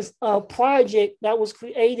was a project that was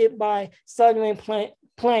created by Southern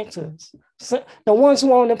planters. So the ones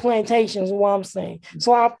who own the plantations is what I'm saying.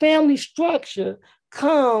 So our family structure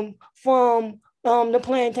come from the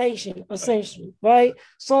plantation, essentially, right?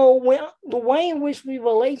 So when the way in which we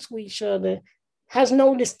relate to each other has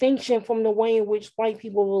no distinction from the way in which white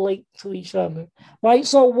people relate to each other, right?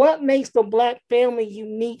 So what makes the Black family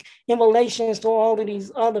unique in relations to all of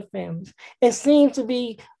these other families? It seems to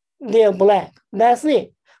be they're Black. That's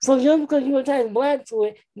it. So just because you attach Black to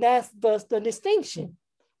it, that's the distinction,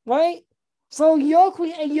 right? So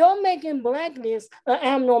you're making Blackness an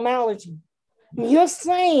abnormality. You're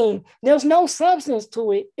saying there's no substance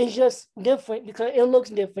to it. It's just different because it looks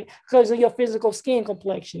different because of your physical skin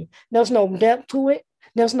complexion. There's no depth to it.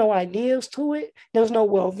 There's no ideas to it. There's no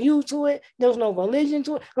worldview to it. There's no religion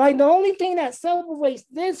to it. Like the only thing that separates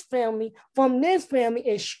this family from this family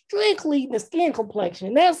is strictly the skin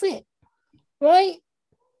complexion. That's it, right?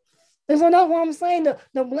 And so that's what I'm saying.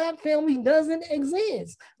 The Black family doesn't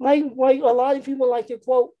exist. Like a lot of people like to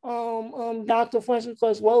quote Dr.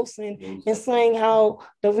 Frances Wilson and saying how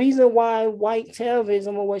the reason why white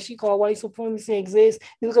terrorism or what she called white supremacy exists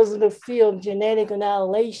is because of the fear of genetic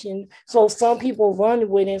annihilation. So some people run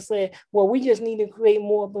with it and say, well, we just need to create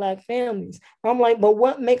more Black families. I'm like, but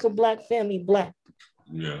what makes a Black family Black?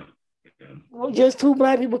 Yeah. Well, just two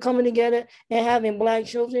Black people coming together and having Black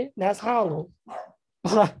children? That's hollow.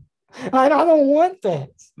 I don't want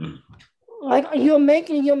that. Like you're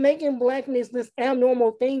making Blackness this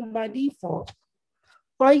abnormal thing by default.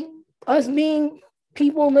 Like us being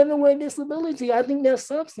people living with disability, I think there's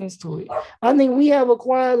substance to it. I think we have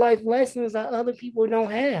acquired life lessons that other people don't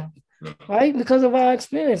have, right? Because of our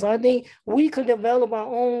experience. I think we could develop our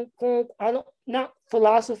own, not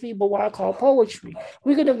philosophy, but what I call poetry.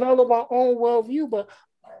 We could develop our own worldview, but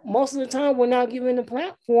most of the time we're not given the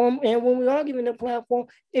platform, and when we are given the platform,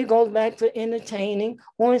 it goes back to entertaining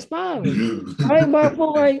or inspiring. Right? But I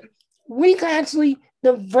feel like we can actually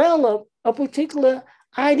develop a particular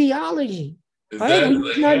ideology, right? And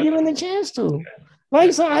we're not given the chance to.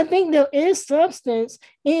 Right? So I think there is substance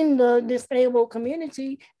in the disabled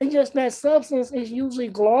community. It's just that substance is usually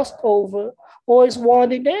glossed over or it's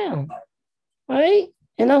watered down. Right?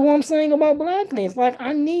 And that's what I'm saying about Blackness. Like,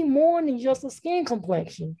 I need more than just a skin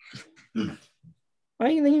complexion. Right?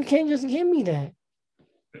 Then you can't just give me that.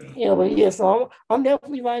 Yeah, but yeah, so I'm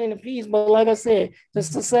definitely writing a piece. But like I said, the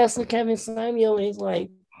success of Kevin Samuel is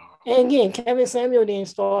like, and again, Kevin Samuel didn't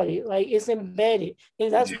start it. Like, it's embedded.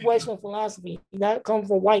 That's Western philosophy. That comes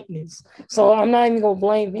from whiteness. So I'm not even going to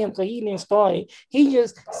blame him because he didn't start it. He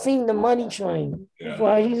just seen the money train.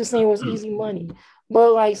 Right? He just seen it was easy money.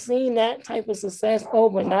 But like seeing that type of success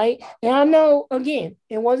overnight, and I know, again,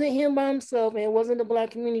 it wasn't him by himself, and it wasn't the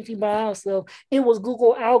Black community by ourselves. It was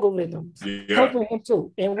Google algorithms helping him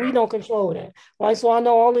too, and we don't control that. Right? So I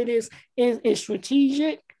know all of this is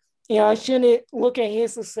strategic. You know, I shouldn't look at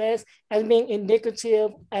his success as being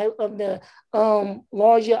indicative of the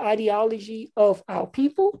larger ideology of our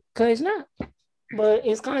people, because it's not. But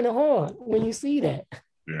it's kind of hard when you see that.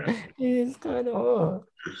 Yeah. It's kind of hard.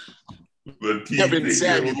 Kevin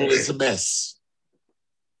Samuel is a mess.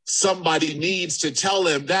 Somebody needs to tell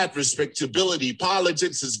him that respectability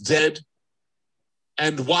politics is dead.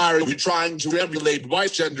 And why are we trying to emulate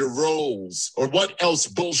white gender roles? Or what else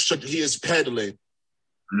bullshit he is peddling?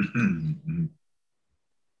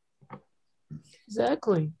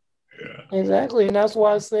 Exactly. Yeah. Exactly. And that's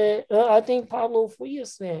why I said, I think Pablo Freire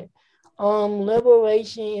said,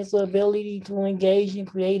 liberation is the ability to engage in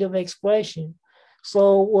creative expression.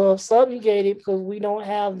 So we're subjugated because we don't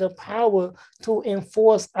have the power to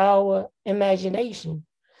enforce our imagination.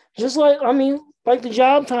 Just like, like the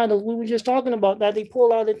job titles we were just talking about that they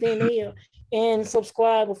pull out of thin air and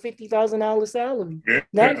subscribe a $50,000 salary.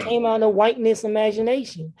 That came out of whiteness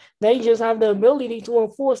imagination. They just have the ability to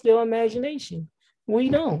enforce their imagination. We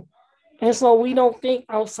don't. And so we don't think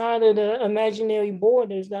outside of the imaginary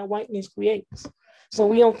borders that whiteness creates. So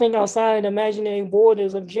we don't think outside the imaginary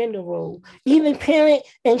borders of gender role. Even parent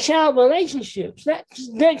and child relationships, that's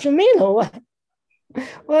detrimental.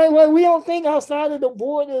 Well, we don't think outside of the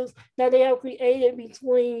borders that they have created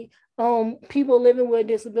between people living with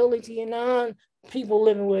disability and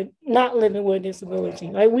non-people not living with disability.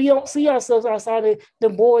 Like, we don't see ourselves outside of the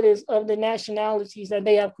borders of the nationalities that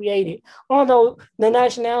they have created. Although the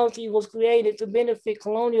nationality was created to benefit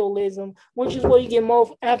colonialism, which is where you get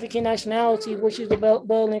most African nationality, which is the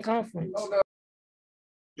Berlin Conference.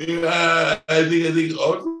 Yeah, I think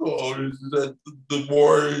also is that the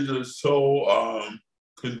borders are so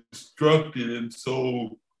constructed and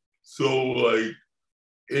so like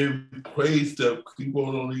in place that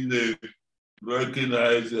people don't even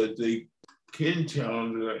recognize that they can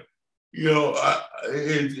challenge it. You know,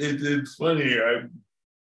 it's funny.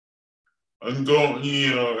 I'm going,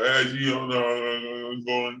 you know, as you know, I'm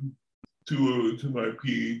going to my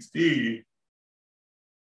PhD,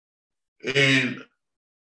 and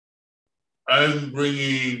I'm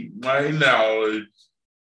bringing my knowledge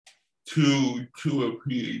to a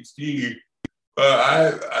PhD, but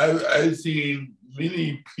I've seen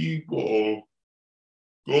many people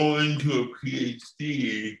go into a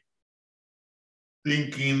PhD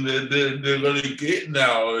thinking that they're going to get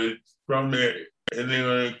knowledge from it and they're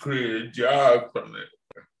going to create a job from it.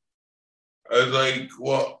 I was like,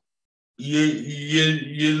 well,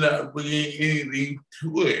 you're not bringing anything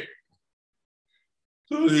to it.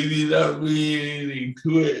 So if you're not bringing anything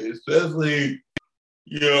to it, especially,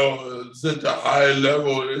 you know, such a high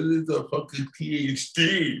level, it's a fucking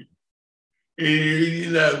PhD. And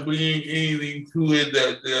you're not bringing anything to it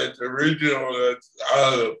that's original, that's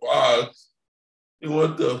out of the box. And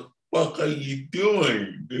what the fuck are you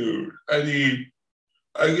doing, dude? I mean,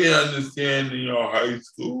 I can understand, you know, high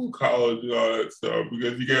school, college, and all that stuff,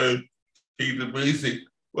 because you gotta take the basic.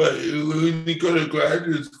 But when you go to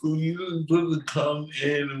graduate school, you're supposed to come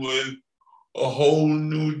in with a whole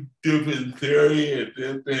new different theory, a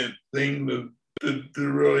different thing to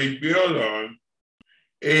really build on.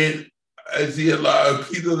 And I see a lot of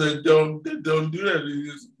people that don't do that. They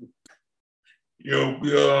just, you know,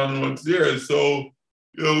 build on what's there. So,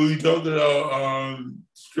 you know, we talk about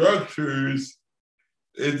structures.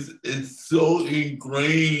 It's so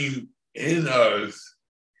ingrained in us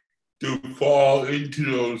to fall into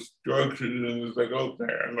those structures, and it's like,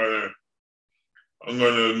 okay, I'm gonna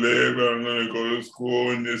live, I'm gonna go to school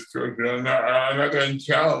in this structure. I'm not gonna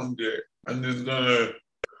challenge it. I'm just gonna,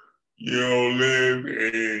 you know, live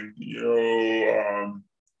and, you know,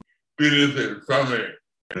 benefit from it.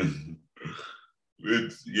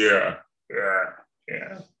 It's yeah.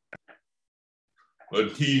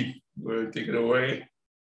 Latif, you wanna take it away?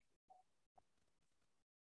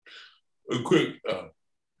 A quick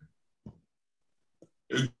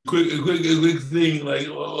thing, like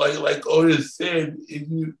Otis said,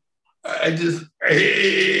 it just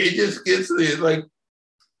gets me. It's like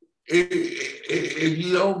if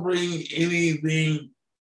you don't bring anything,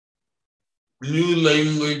 new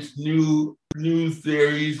language, new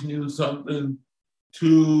theories, new something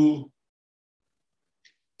to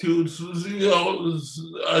you know,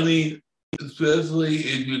 I mean, especially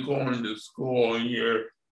if you're going to school and you're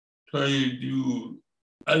trying to do,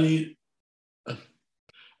 I mean,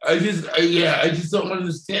 I just don't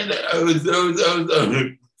understand that. I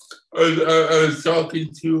was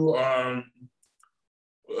talking to a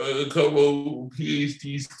couple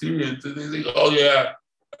PhD students, and they think, oh yeah,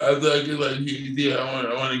 after I get my PhD,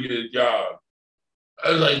 I want to get a job. I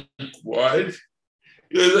was like, what?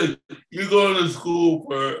 You're like, you're going to school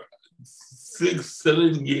for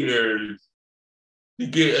 6-7 years to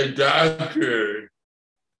get a doctor,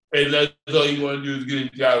 and that's all you want to do is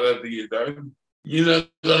get a job after you're done. You're not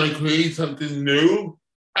gonna create something new?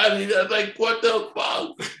 I mean, that's like, what the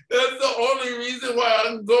fuck? That's the only reason why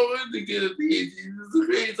I'm going to get a PhD, is to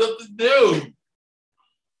create something new.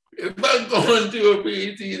 If I'm going to a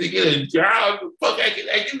PhD to get a job, fuck,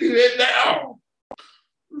 I can do that now.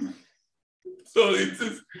 So it's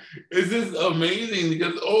just amazing,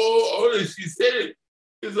 because she said it.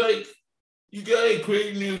 It's like, you gotta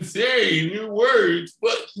create new theory, new words,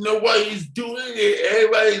 but nobody's doing it.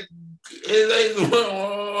 Everybody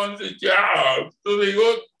wants a job, so they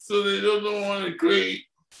don't want to create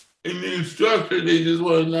a new structure. They just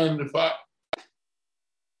want a 9 to 5.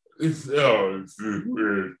 It's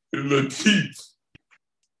weird. It's Latif.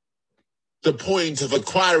 The point of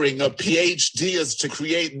acquiring a PhD is to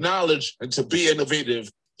create knowledge and to be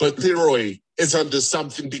innovative. But Leroy is onto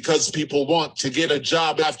something, because people want to get a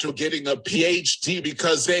job after getting a PhD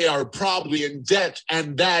because they are probably in debt,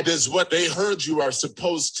 and that is what they heard you are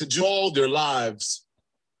supposed to do all their lives.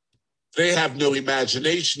 They have no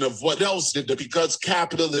imagination of what else did it, because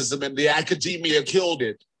capitalism and the academia killed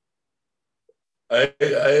it. I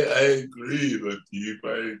agree, Latif.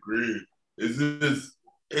 I agree. It's just,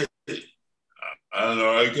 I don't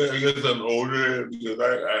know. I guess I'm older, because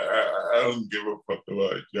I don't give a fuck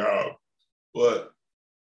about a job. But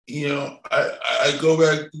you know, I go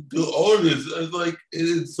back to Otis. It's like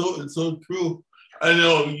it's so true. I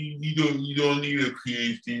know you don't need a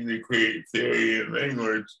PhD to create theory and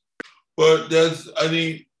language, but that's, I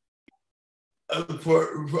mean,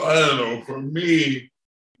 for I don't know, for me,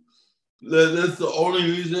 that's the only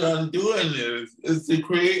reason I'm doing this, is to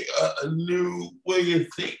create a new way of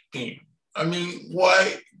thinking. I mean,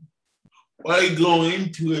 why go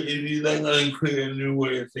into it if you're not going to create a new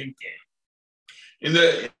way of thinking? And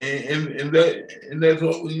that's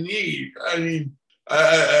what we need. I mean,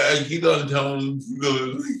 I keep on telling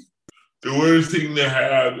people, the worst thing to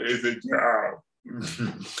have is a job.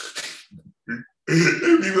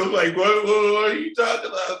 And people like, what are you talking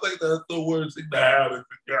about? I was like, that's the worst thing to have as a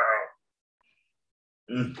job.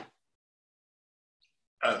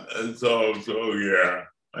 And so yeah.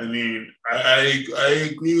 I mean, I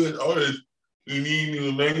agree with artists. We need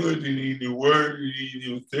new language, we need new words, we need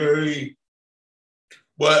new theory.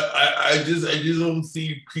 But I just don't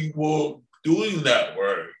see people doing that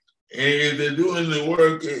work. And if they're doing the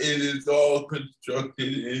work, it is all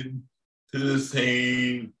constructed into the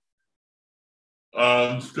same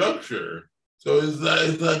structure. So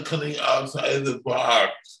it's not coming outside the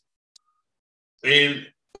box. And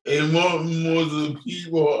most of the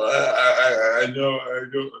people, I don't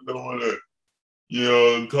want to,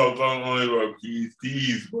 talk only about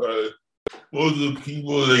PhDs, but most of the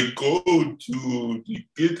people they go to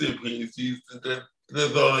get their PhDs,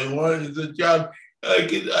 that's all they want is a job. I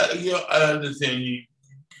understand you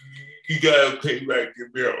gotta pay back your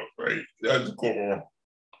bills, right? That's cool.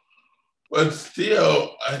 But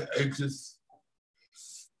still, I just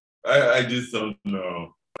don't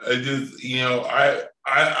know. I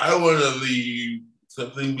want to leave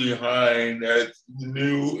something behind that's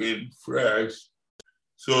new and fresh,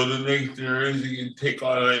 so the next generation can take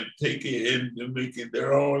it and make it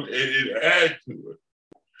their own and add to it.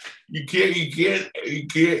 You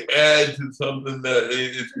can't add to something that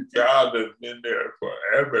is a job that's been there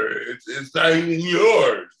forever. It's not even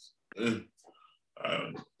yours.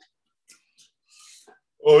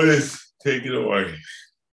 Otis, take it away.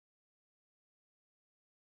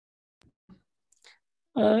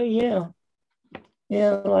 Yeah,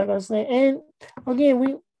 like I said, and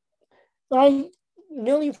again, like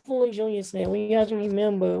Nearly Fuller Jr. said, we have to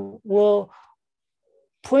remember, well,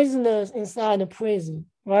 prisoners inside the prison,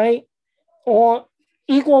 right? Or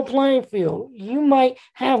equal playing field. You might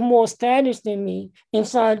have more status than me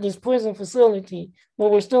inside this prison facility,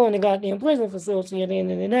 but we're still in the goddamn prison facility at the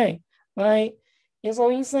end of the day, right? And so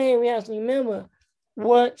he's saying we have to remember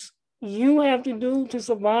what you have to do to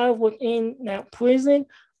survive within that prison.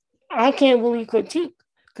 I can't really critique,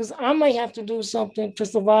 because I might have to do something to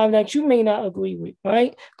survive that you may not agree with,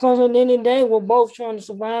 right? Because at the end of the day, we're both trying to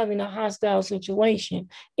survive in a hostile situation,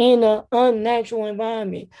 in an unnatural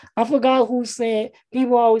environment. I forgot who said,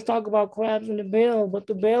 people always talk about crabs in the barrel, but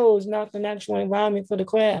the barrel is not the natural environment for the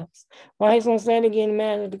crabs, right? So instead of getting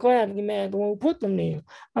mad at the crabs, get mad at the one who put them there.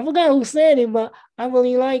 I forgot who said it, but I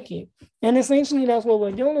really like it. And essentially, that's what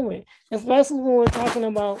we're dealing with, especially when we're talking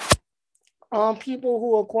about people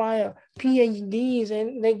who acquire PhDs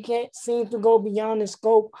and they can't seem to go beyond the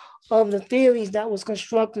scope of the theories that was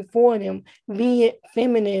constructed for them, be it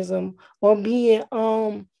feminism or be it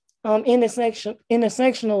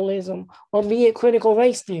intersectionalism or be it critical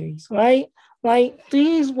race theories, right? Like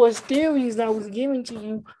these was theories that was given to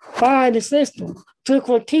you by the system to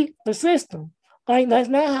critique the system. Like that's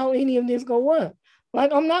not how any of this gonna work.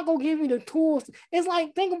 Like, I'm not going to give you the tools. It's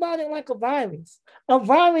like, think about it like a virus. A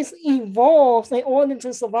virus evolves in order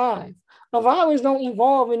to survive. A virus don't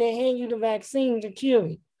evolve and then hand you the vaccine to cure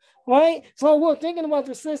it, right? So we're thinking about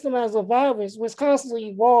the system as a virus, which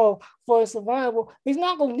constantly evolve for survival. It's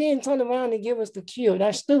not going to then turn around and give us the cure.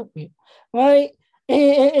 That's stupid, right?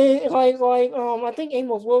 And I think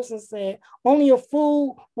Amos Wilson said, only a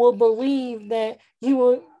fool will believe that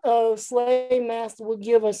a slave master would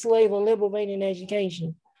give a slave a liberating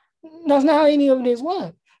education. That's not how any of this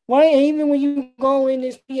works, right? And even when you go in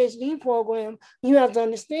this PhD program, you have to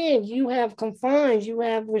understand you have confines, you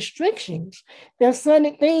have restrictions. There's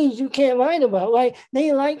certain things you can't write about. Like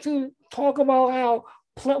they like to talk about how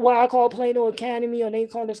what I call Plato Academy, or they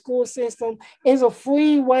call the school system, is a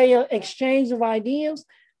free way of exchange of ideas.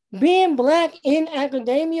 Being Black in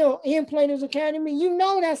academia or in Plato's Academy, you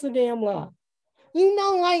know that's a damn lie. You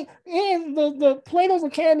know, like the Plato's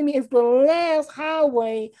Academy is the last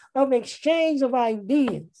highway of exchange of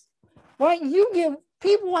ideas, right?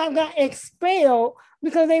 People have got expelled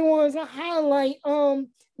because they wanted to highlight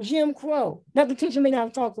Jim Crow. That the teacher may not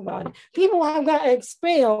have talked about it. People have got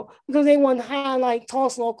expelled because they want to highlight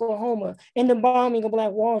Tulsa, Oklahoma, and the bombing of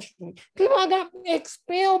Black Wall Street. People have got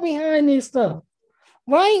expelled behind this stuff,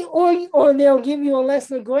 right? Or they'll give you a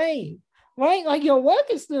lesser grade, right? Like your work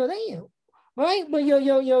is still there, right? But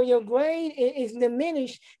your grade is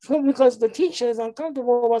diminished because the teacher is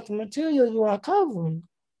uncomfortable about the material you are covering,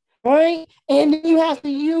 right? And you have to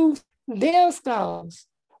use their scholars,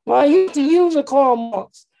 right? You have to use a Karl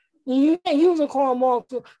Marx. You can't use a Karl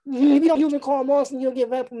Marx. If you don't use a Karl Marx, then you'll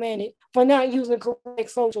get reprimanded for not using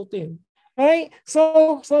correct social theory, right?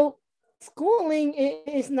 So schooling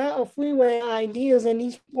is not a freeway of ideas, and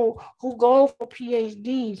these people who go for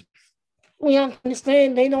PhDs, we have to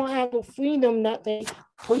understand they don't have the freedom that they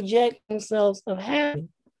project themselves of having,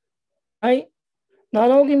 right? Now,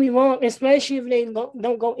 don't get me wrong, especially if they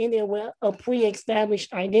don't go in there with a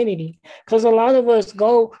pre-established identity, because a lot of us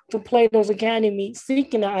go to Plato's Academy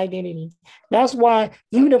seeking an identity. That's why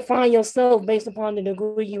you define yourself based upon the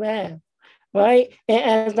degree you have, right? And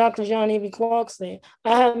as Dr. John Henry Clark said,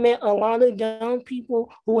 I have met a lot of young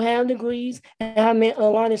people who have degrees, and I met a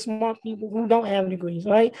lot of smart people who don't have degrees,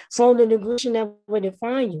 right? So the degree should never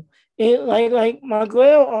define you. Like my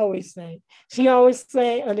girl always say, she always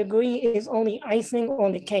say a degree is only icing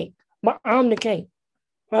on the cake, but I'm the cake,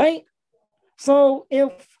 right? So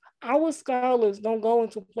if our scholars don't go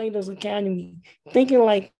into Plato's Academy thinking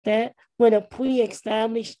like that with a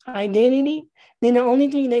pre-established identity, then the only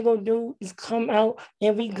thing they're gonna do is come out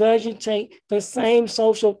and regurgitate the same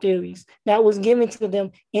social theories that was given to them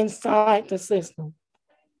inside the system.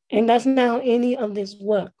 And that's not how any of this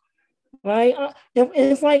works, right? If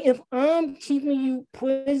it's like if I'm keeping you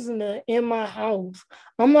prisoner in my house,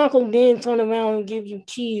 I'm not gonna then turn around and give you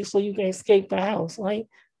keys so you can escape the house. Like,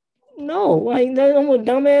 no, like I'm a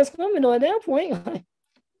dumbass criminal at that point. Like,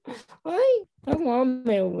 right? That's why I'm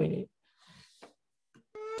at with it.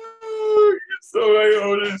 So like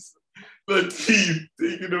all this Latif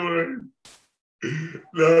taking away.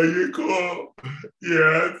 No, you're cool.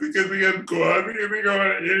 Yeah, I think I'm cool. I think I'm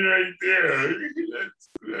in right there.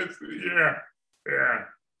 That's yeah.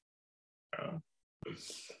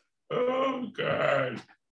 Oh God.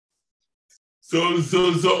 So Otis,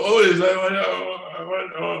 I want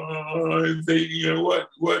to say, you know,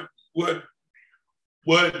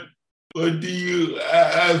 what do you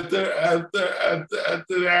after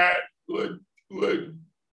that? What?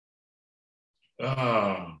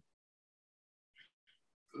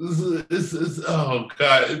 This is oh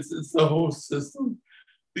God! It's the whole system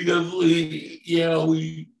because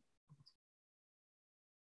we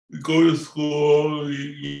go to school.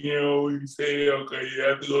 We say okay, you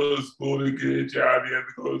have to go to school to get a job. You have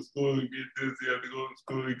to go to school to get this. You have to go to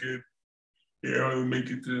school to get make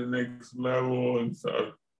it to the next level and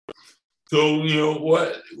stuff. So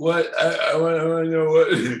what I want to know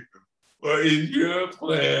what is your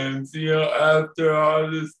plans? After all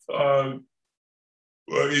this talk.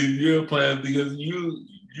 What is your plan? Because you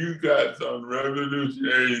got some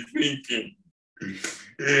revolutionary thinking,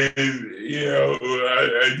 and I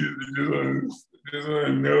just want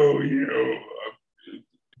to know,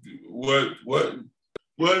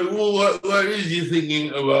 what is you thinking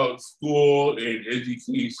about school and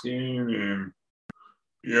education,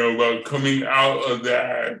 and about coming out of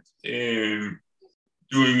that and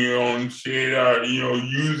doing your own shit, or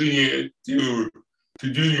using it to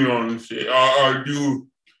do your own shit, or do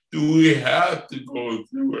we have to go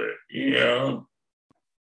through it?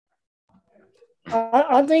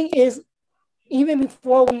 I think it's even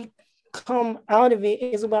before we come out of it,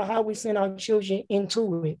 it's about how we send our children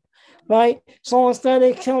into it, right? So instead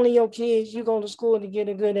of telling your kids you go to school to get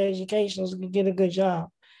a good education, so you can get a good job,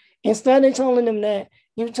 instead of telling them that,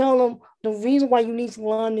 you tell them the reason why you need to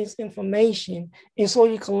learn this information is so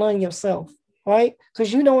you can learn yourself. Right?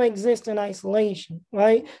 Because you don't exist in isolation,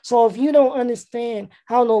 right? So if you don't understand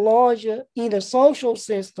how the larger either social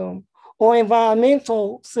system or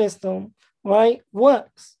environmental system, right,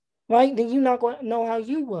 works, right, then you're not going to know how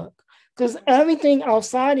you work. Because everything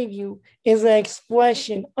outside of you is an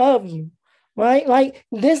expression of you, right? Like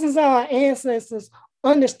this is how our ancestors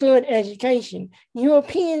understood education.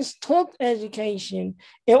 Europeans took education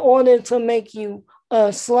in order to make you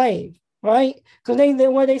a slave, right? Because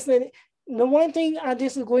they said, the one thing I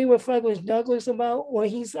disagree with Frederick Douglass about,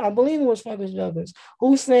 I believe it was Frederick Douglass,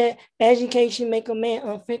 who said education make a man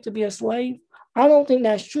unfit to be a slave. I don't think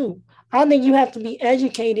that's true. I think you have to be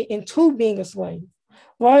educated into being a slave,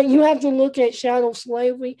 right? You have to look at chattel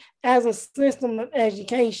slavery as a system of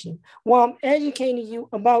education, while I'm educating you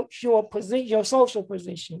about your position, your social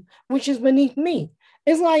position, which is beneath me.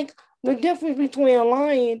 It's like the difference between a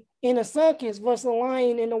lion in a circus versus a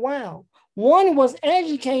lion in the wild. One was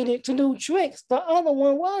educated to do tricks, the other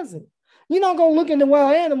one wasn't. You're not going to look at the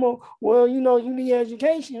wild animal, well, you need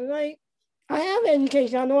education, right? I have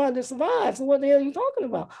education, I know how to survive, so what the hell are you talking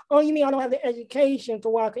about? Oh, you mean I don't have the education to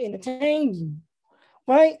where I can entertain you,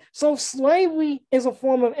 right? So slavery is a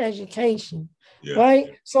form of education,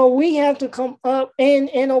 right? So we have to come up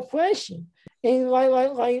in oppression. And like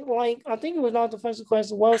I think it was Dr. Professor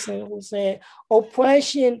Cressy Wilson who said,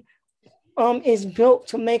 oppression is built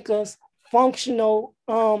to make us functional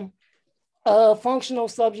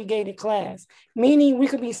subjugated class, meaning we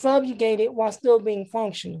could be subjugated while still being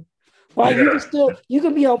functional. Right? Yeah. You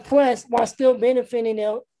could be oppressed while still benefiting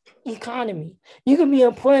economy. You can be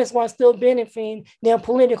oppressed while still benefiting their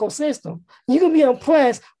political system. You can be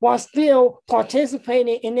oppressed while still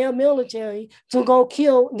participating in their military to go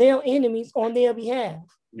kill their enemies on their behalf.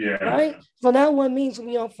 Yeah. Right? So that's what it means to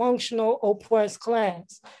be a functional oppressed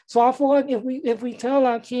class. So I feel like if we tell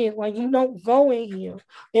our kids, like, you don't go in here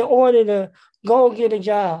in order to go get a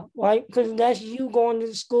job, right? Because that's you going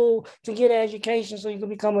to school to get an education so you can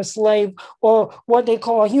become a slave, or what they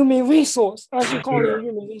call a human resource. I should call it a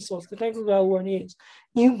human resource, because that's what it is.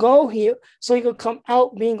 You go here so you can come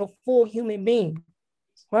out being a full human being,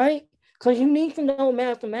 right? Because you need to know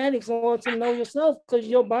mathematics in order to know yourself, because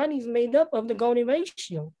your body is made up of the golden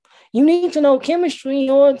ratio. You need to know chemistry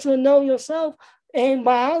in order to know yourself, and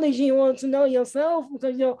biology in order to know yourself,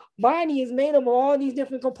 because your body is made up of all these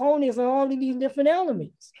different components and all of these different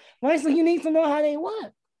elements, right? So you need to know how they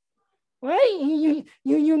work, right?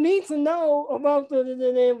 You need to know about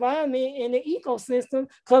the environment and the ecosystem,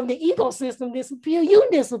 because the ecosystem disappear, you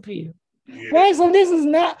disappear. Yeah. Right? So this is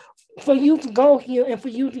not for you to go here and for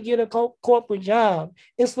you to get a corporate job.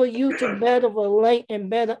 It's for you to better relate and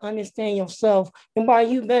better understand yourself. And by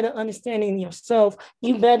you better understanding yourself,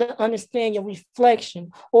 you better understand your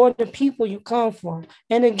reflection or the people you come from.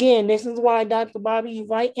 And again, this is why Dr. Bobby E.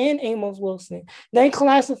 Wright and Amos Wilson, they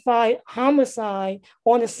classify homicide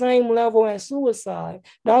on the same level as suicide.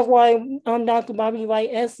 That's why Dr. Bobby E. Wright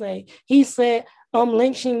essay, he said,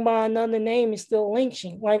 lynching by another name is still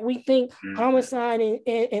lynching. Like, we think homicide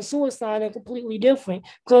and suicide are completely different,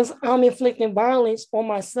 because I'm inflicting violence on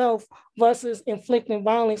myself versus inflicting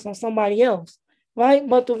violence on somebody else, right?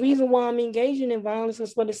 But the reason why I'm engaging in violence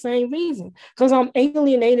is for the same reason, because I'm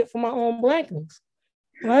alienated from my own Blackness,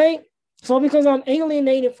 right? So because I'm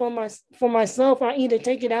alienated from myself, I either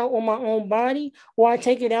take it out on my own body, or I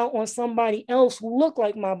take it out on somebody else who look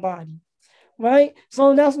like my body. Right?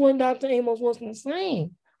 So that's what Dr. Amos Wilson is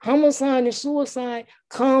saying. Homicide and suicide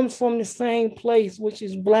comes from the same place, which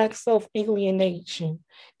is Black self-alienation.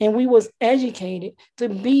 And we was educated to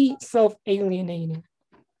be self-alienated.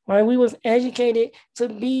 Right? We was educated to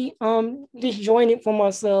be disjointed from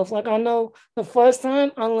ourselves. Like, I know the first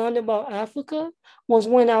time I learned about Africa was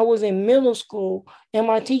when I was in middle school, and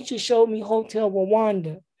my teacher showed me Hotel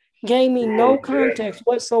Rwanda. Gave me no context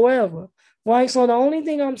whatsoever. Right, so the only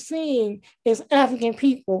thing I'm seeing is African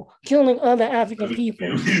people killing other African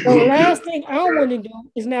people. The last thing I want to do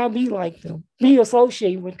is now be like them, be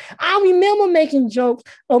associated with. I remember making jokes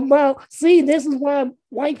about, see, this is why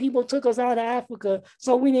white people took us out of Africa,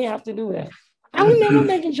 so we didn't have to do that. I remember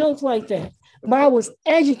making jokes like that, but I was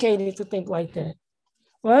educated to think like that.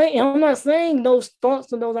 Right? And I'm not saying those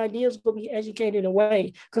thoughts and those ideas will be educated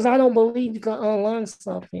away, because I don't believe you can unlearn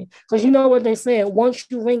something. Because you know what they said, once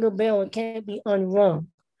you ring a bell, it can't be unrung.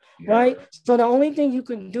 Yeah. Right? So the only thing you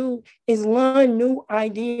can do is learn new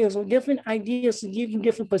ideas or different ideas to give you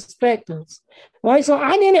different perspectives. Right? So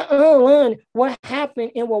I didn't unlearn what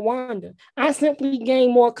happened in Rwanda. I simply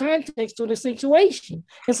gained more context to the situation.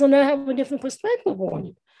 And so now I have a different perspective on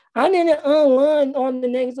it. I didn't unlearn on the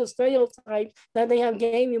negative stereotypes that they have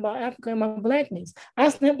gave me about Africa and my Blackness. I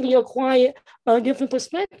simply acquired a different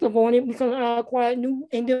perspective on it because I acquired new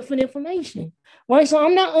and different information. Right? So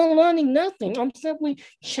I'm not unlearning nothing. I'm simply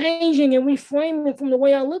changing and reframing from the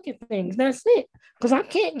way I look at things. That's it. Because I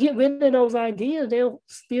can't get rid of those ideas. They're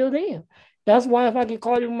still there. That's why if I get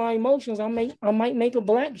caught in my emotions, I might make a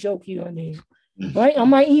Black joke here and there. Right? I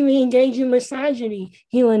might even engage in misogyny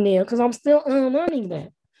here and there, because I'm still unlearning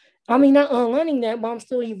that. I mean, not unlearning that, but I'm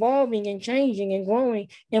still evolving and changing and growing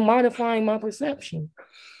and modifying my perception,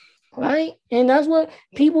 right? And that's what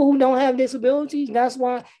people who don't have disabilities, that's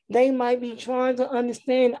why they might be trying to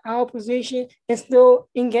understand our position and still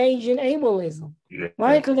engage in ableism,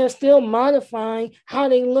 right? Because they're still modifying how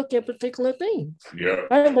they look at particular things,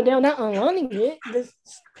 right? But they're not unlearning it.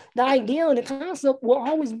 The idea and the concept will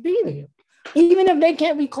always be there. Even if they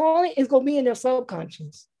can't recall it, it's going to be in their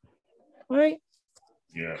subconscious, right?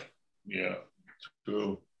 Yeah,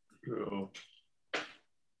 true.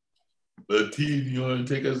 Latif, you want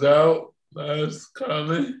to take us out? Last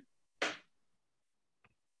comment?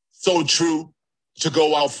 So true. To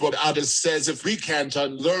go off what Otis says, if we can't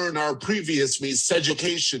unlearn our previous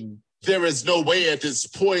miseducation, there is no way at this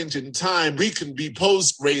point in time we can be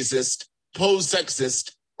post-racist,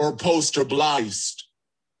 post-sexist, or post-obliged.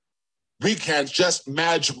 We can't just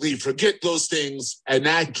magically forget those things and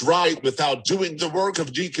act right without doing the work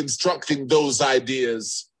of deconstructing those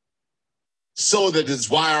ideas. So that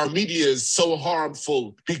is why our media is so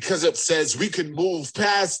harmful, because it says we can move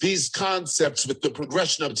past these concepts with the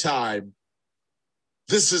progression of time.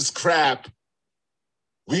 This is crap.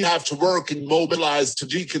 We have to work and mobilize to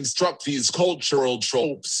deconstruct these cultural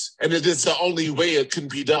tropes, and it is the only way it can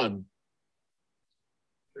be done.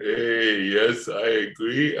 Hey, yes, I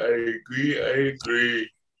agree.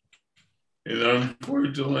 And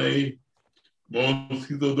unfortunately, most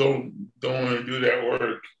people don't want to do that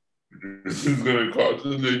work. This is going to cost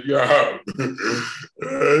them the job.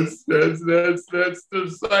 that's the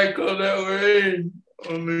cycle that we're in.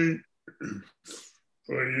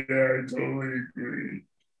 But yeah, I totally agree.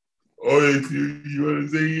 Oh, if you want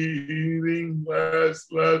to say anything,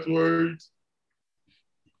 last words?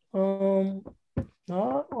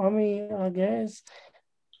 No, I mean, I guess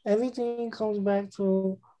everything comes back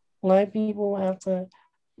to Black people have to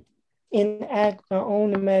enact their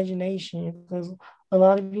own imagination, because a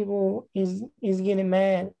lot of people is getting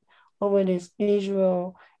mad over this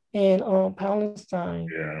Israel and Palestine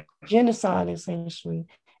genocide, essentially,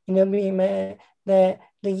 and they're being mad that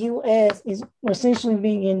the U.S. is essentially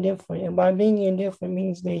being indifferent, and by being indifferent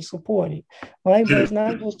means they support it, right? But it's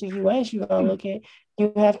not just the U.S. You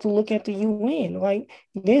have to look at the UN. Like,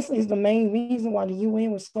 this is the main reason why the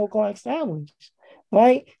UN was so-called established,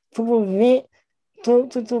 right? To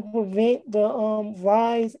prevent the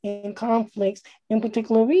rise in conflicts in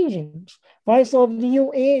particular regions, right? So if the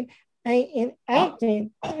UN ain't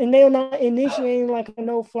acting and they're not initiating like a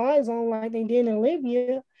no-fly zone like they did in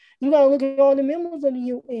Libya, you gotta look at all the members of the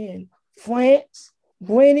UN: France,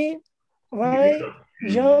 Britain, right?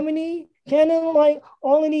 Germany, Canada, like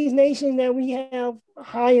all of these nations that we have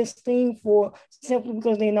high esteem for simply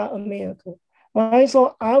because they're not America, right?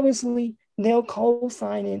 So obviously they're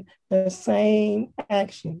co-signing the same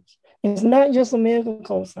actions. It's not just America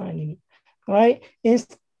co-signing it, right? It's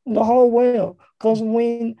the whole world. Because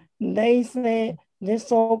when they said this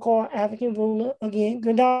so-called African ruler, again,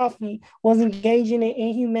 Gaddafi, was engaging in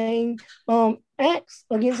inhumane acts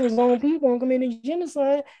against his own people and committing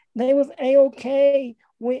genocide, they was A-OK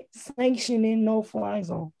with sanctioning no-fly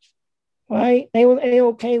zones, right? They was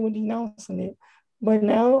A-OK with denouncing it. But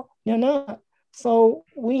now they're not. So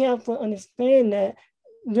we have to understand that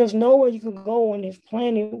there's nowhere you can go on this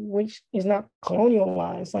planet which is not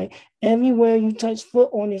colonialized. Like, everywhere you touch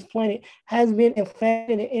foot on this planet has been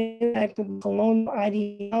affected and impacted by colonial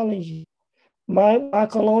ideology, by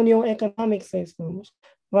colonial economic systems,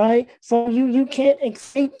 right? So you can't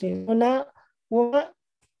escape this. We're not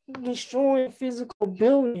destroying physical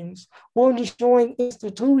buildings, we're destroying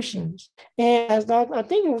institutions. And as I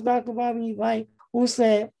think it was Dr. Bobby Wright who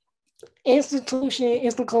said, institution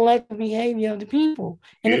is the collective behavior of the people,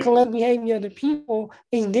 and the collective behavior of the people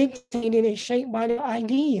is dictated and shaped by their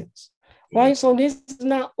ideas, right? So this is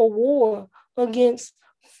not a war against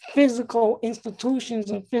physical institutions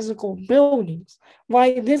and physical buildings,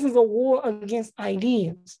 right? This is a war against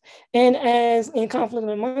ideas. And as in Conflict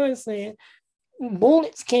of Minds said,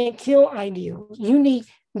 bullets can't kill ideals. You need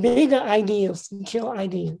bigger ideas to kill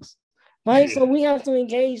ideas. Right, so we have to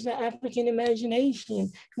engage the African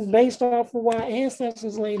imagination based off of what our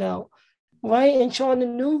ancestors laid out, right? And chart a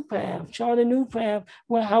new path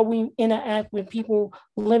with how we interact with people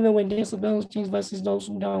living with disabilities versus those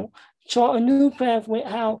who don't. Chart a new path with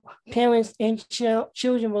how parents and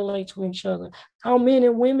children relate to each other, how men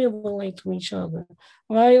and women relate to each other,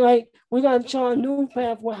 right? Like, we got to chart a new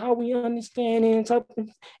path with how we understand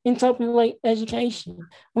and interpolate education.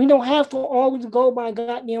 We don't have to always go by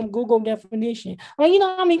goddamn Google definition. Like, you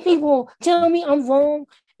know how many people tell me I'm wrong,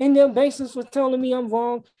 and their basis for telling me I'm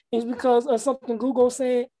wrong is because of something Google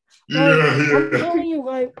said? Like, I'm telling you,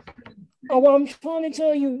 like, what I'm trying to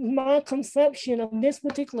tell you, my conception of this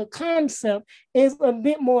particular concept is a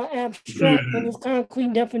bit more abstract than this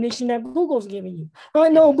concrete definition that Google's giving you. I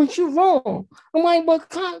know, but you're wrong. I'm like,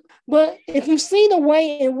 but if you see the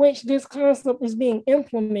way in which this concept is being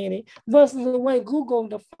implemented versus the way Google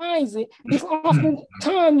defines it, it's often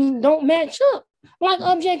time you don't match up. Like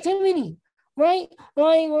objectivity, right?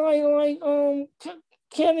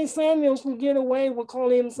 Kevin Samuels can get away with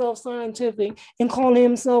calling himself scientific and calling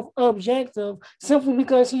himself objective simply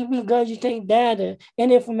because he regurgitates data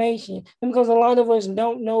and information. And because a lot of us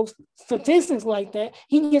don't know statistics like that,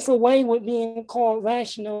 he gets away with being called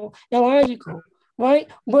rational and logical, right?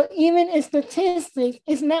 But even in statistics,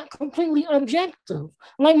 it's not completely objective.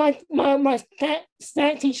 Like my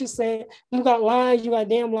stat teacher said, you got lies, you got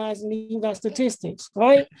damn lies, and you got statistics,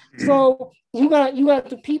 right? So you got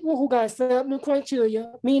the people who got set up the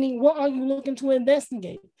criteria, meaning what are you looking to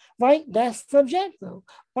investigate, right? That's subjective,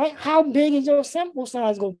 right? How big is your sample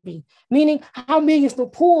size going to be? Meaning, how big is the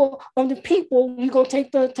pool of the people you go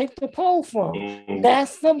take the poll from?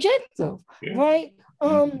 That's subjective, right?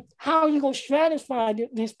 how you gonna stratify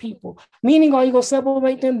these people? Meaning, are you gonna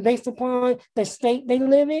separate them based upon the state they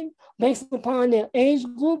live in, based upon their age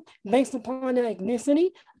group, based upon their ethnicity?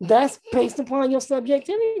 That's based upon your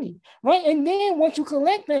subjectivity, right? And then once you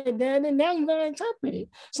collect that data, now you gotta interpret it.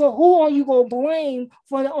 So who are you gonna blame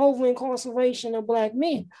for the over incarceration of Black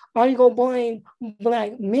men? Are you gonna blame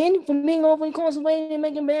Black men for being over incarcerated and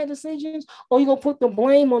making bad decisions, or are you gonna put the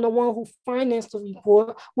blame on the one who financed the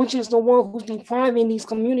report, which is the one who's depriving these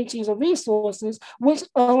communities of resources, which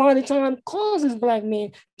a lot of time causes Black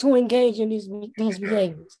men to engage in these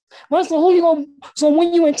behaviors? Right? So so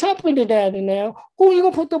when you interpret the data now, who are you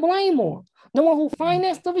gonna put the blame on? The one who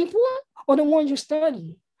financed the report or the one you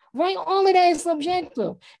study? Right? All of that is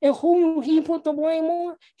subjective. And who he put the blame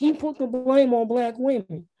on? He put the blame on Black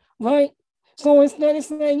women. Right? So instead of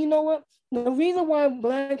saying, you know what? The reason why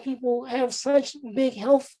Black people have such big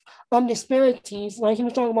health disparities, like he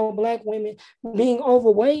was talking about Black women being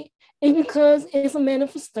overweight, is because it's a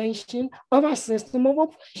manifestation of our system of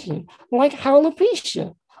oppression, like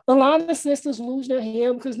alopecia. A lot of sisters lose their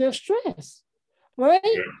hair because they're stressed, right?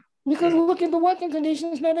 Because look at the working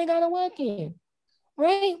conditions that they gotta work in,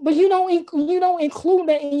 right? But you don't include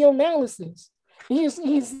that in your analysis. You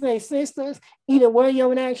say, sisters, either wear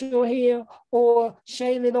your natural hair or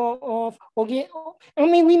shave it off or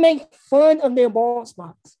we make fun of their bald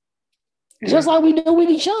spots. Just like we do with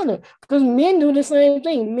each other. Because men do the same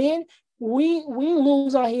thing. Men, we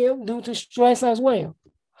lose our hair due to stress as well.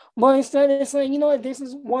 But instead of saying, you know what, this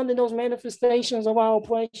is one of those manifestations of our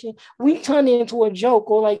oppression, we turn it into a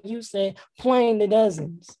joke, or like you said, playing the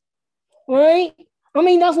dozens. Right? I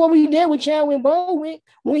mean, that's what we did with Chadwick Boseman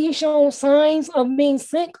when he showed signs of being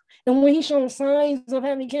sick and when he showed signs of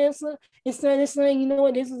having cancer. Instead of saying, you know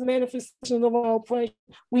what, this is a manifestation of our oppression,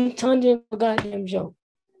 we turned it into a goddamn joke.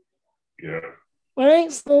 Yeah.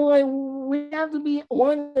 Right? So like we have to be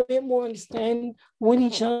one, a bit more understanding with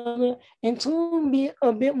each other, and two, be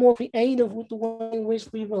a bit more creative with the way in which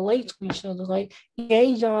we relate to each other, like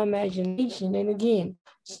engage our imagination. And again,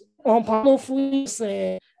 Paulo Freire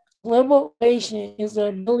said, liberation is the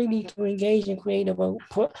ability to engage in creative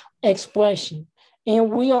expression.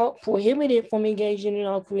 And we are prohibited from engaging in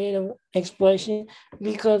our creative expression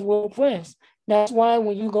because we're oppressed. That's why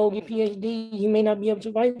when you go get PhD, you may not be able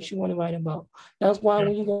to write what you want to write about. That's why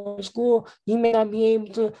when you go to school, you may not be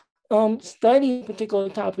able to study particular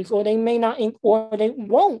topics, or they may not, or they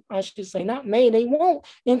won't, I should say, not may, they won't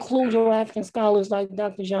include your African scholars like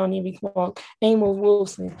Dr. John Henrik Clarke, Amos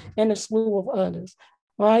Wilson, and a slew of others,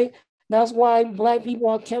 right? That's why Black people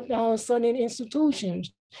are kept out of certain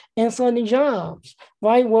institutions and certain jobs,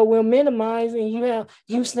 right? Where we're minimized, and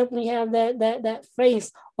you simply have that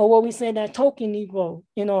face, or what we say, that token Negro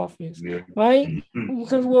in office, right?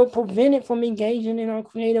 Because we're prevented from engaging in our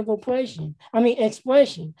creative expression.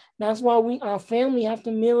 That's why our family have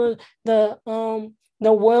to mirror the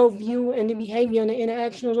worldview and the behavior and the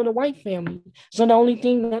interactions of the white family. So the only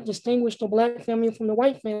thing that distinguishes the Black family from the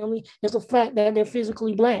white family is the fact that they're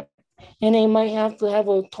physically Black. And they might have to have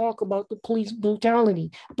a talk about the police brutality.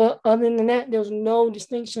 But other than that, there's no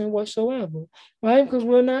distinction whatsoever, right? Because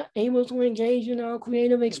we're not able to engage in our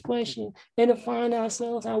creative expression and define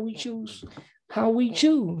ourselves how we choose.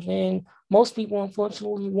 And most people,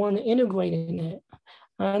 unfortunately, want to integrate in that.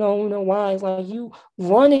 I don't know why. It's like you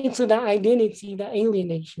run into the identity, the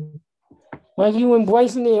alienation. Like you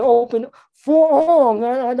embracing it open forearms.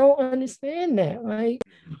 I don't understand that, right?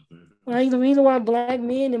 Like the reason why Black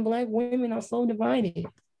men and Black women are so divided,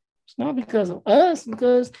 it's not because of us,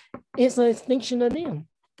 because it's an extinction of them.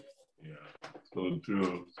 Yeah, so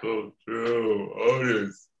true.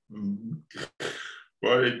 Otis,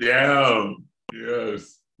 write it down.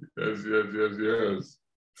 Yes.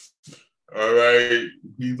 All right,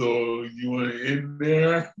 Pito, you want to end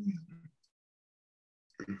there?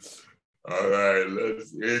 All right,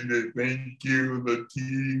 let's end it. Thank you, the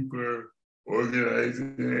team, for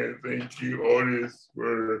organizing it. Thank you, Otis,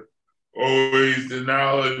 for always the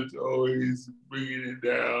knowledge, always bringing it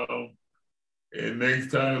down. And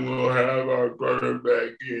next time we'll have our brother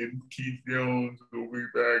back in, Keith Jones will be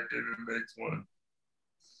back in the next one.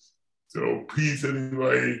 So peace,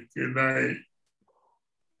 everybody. Good night.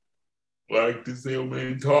 Black Disabled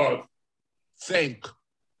Men Talk. Thank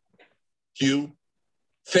you.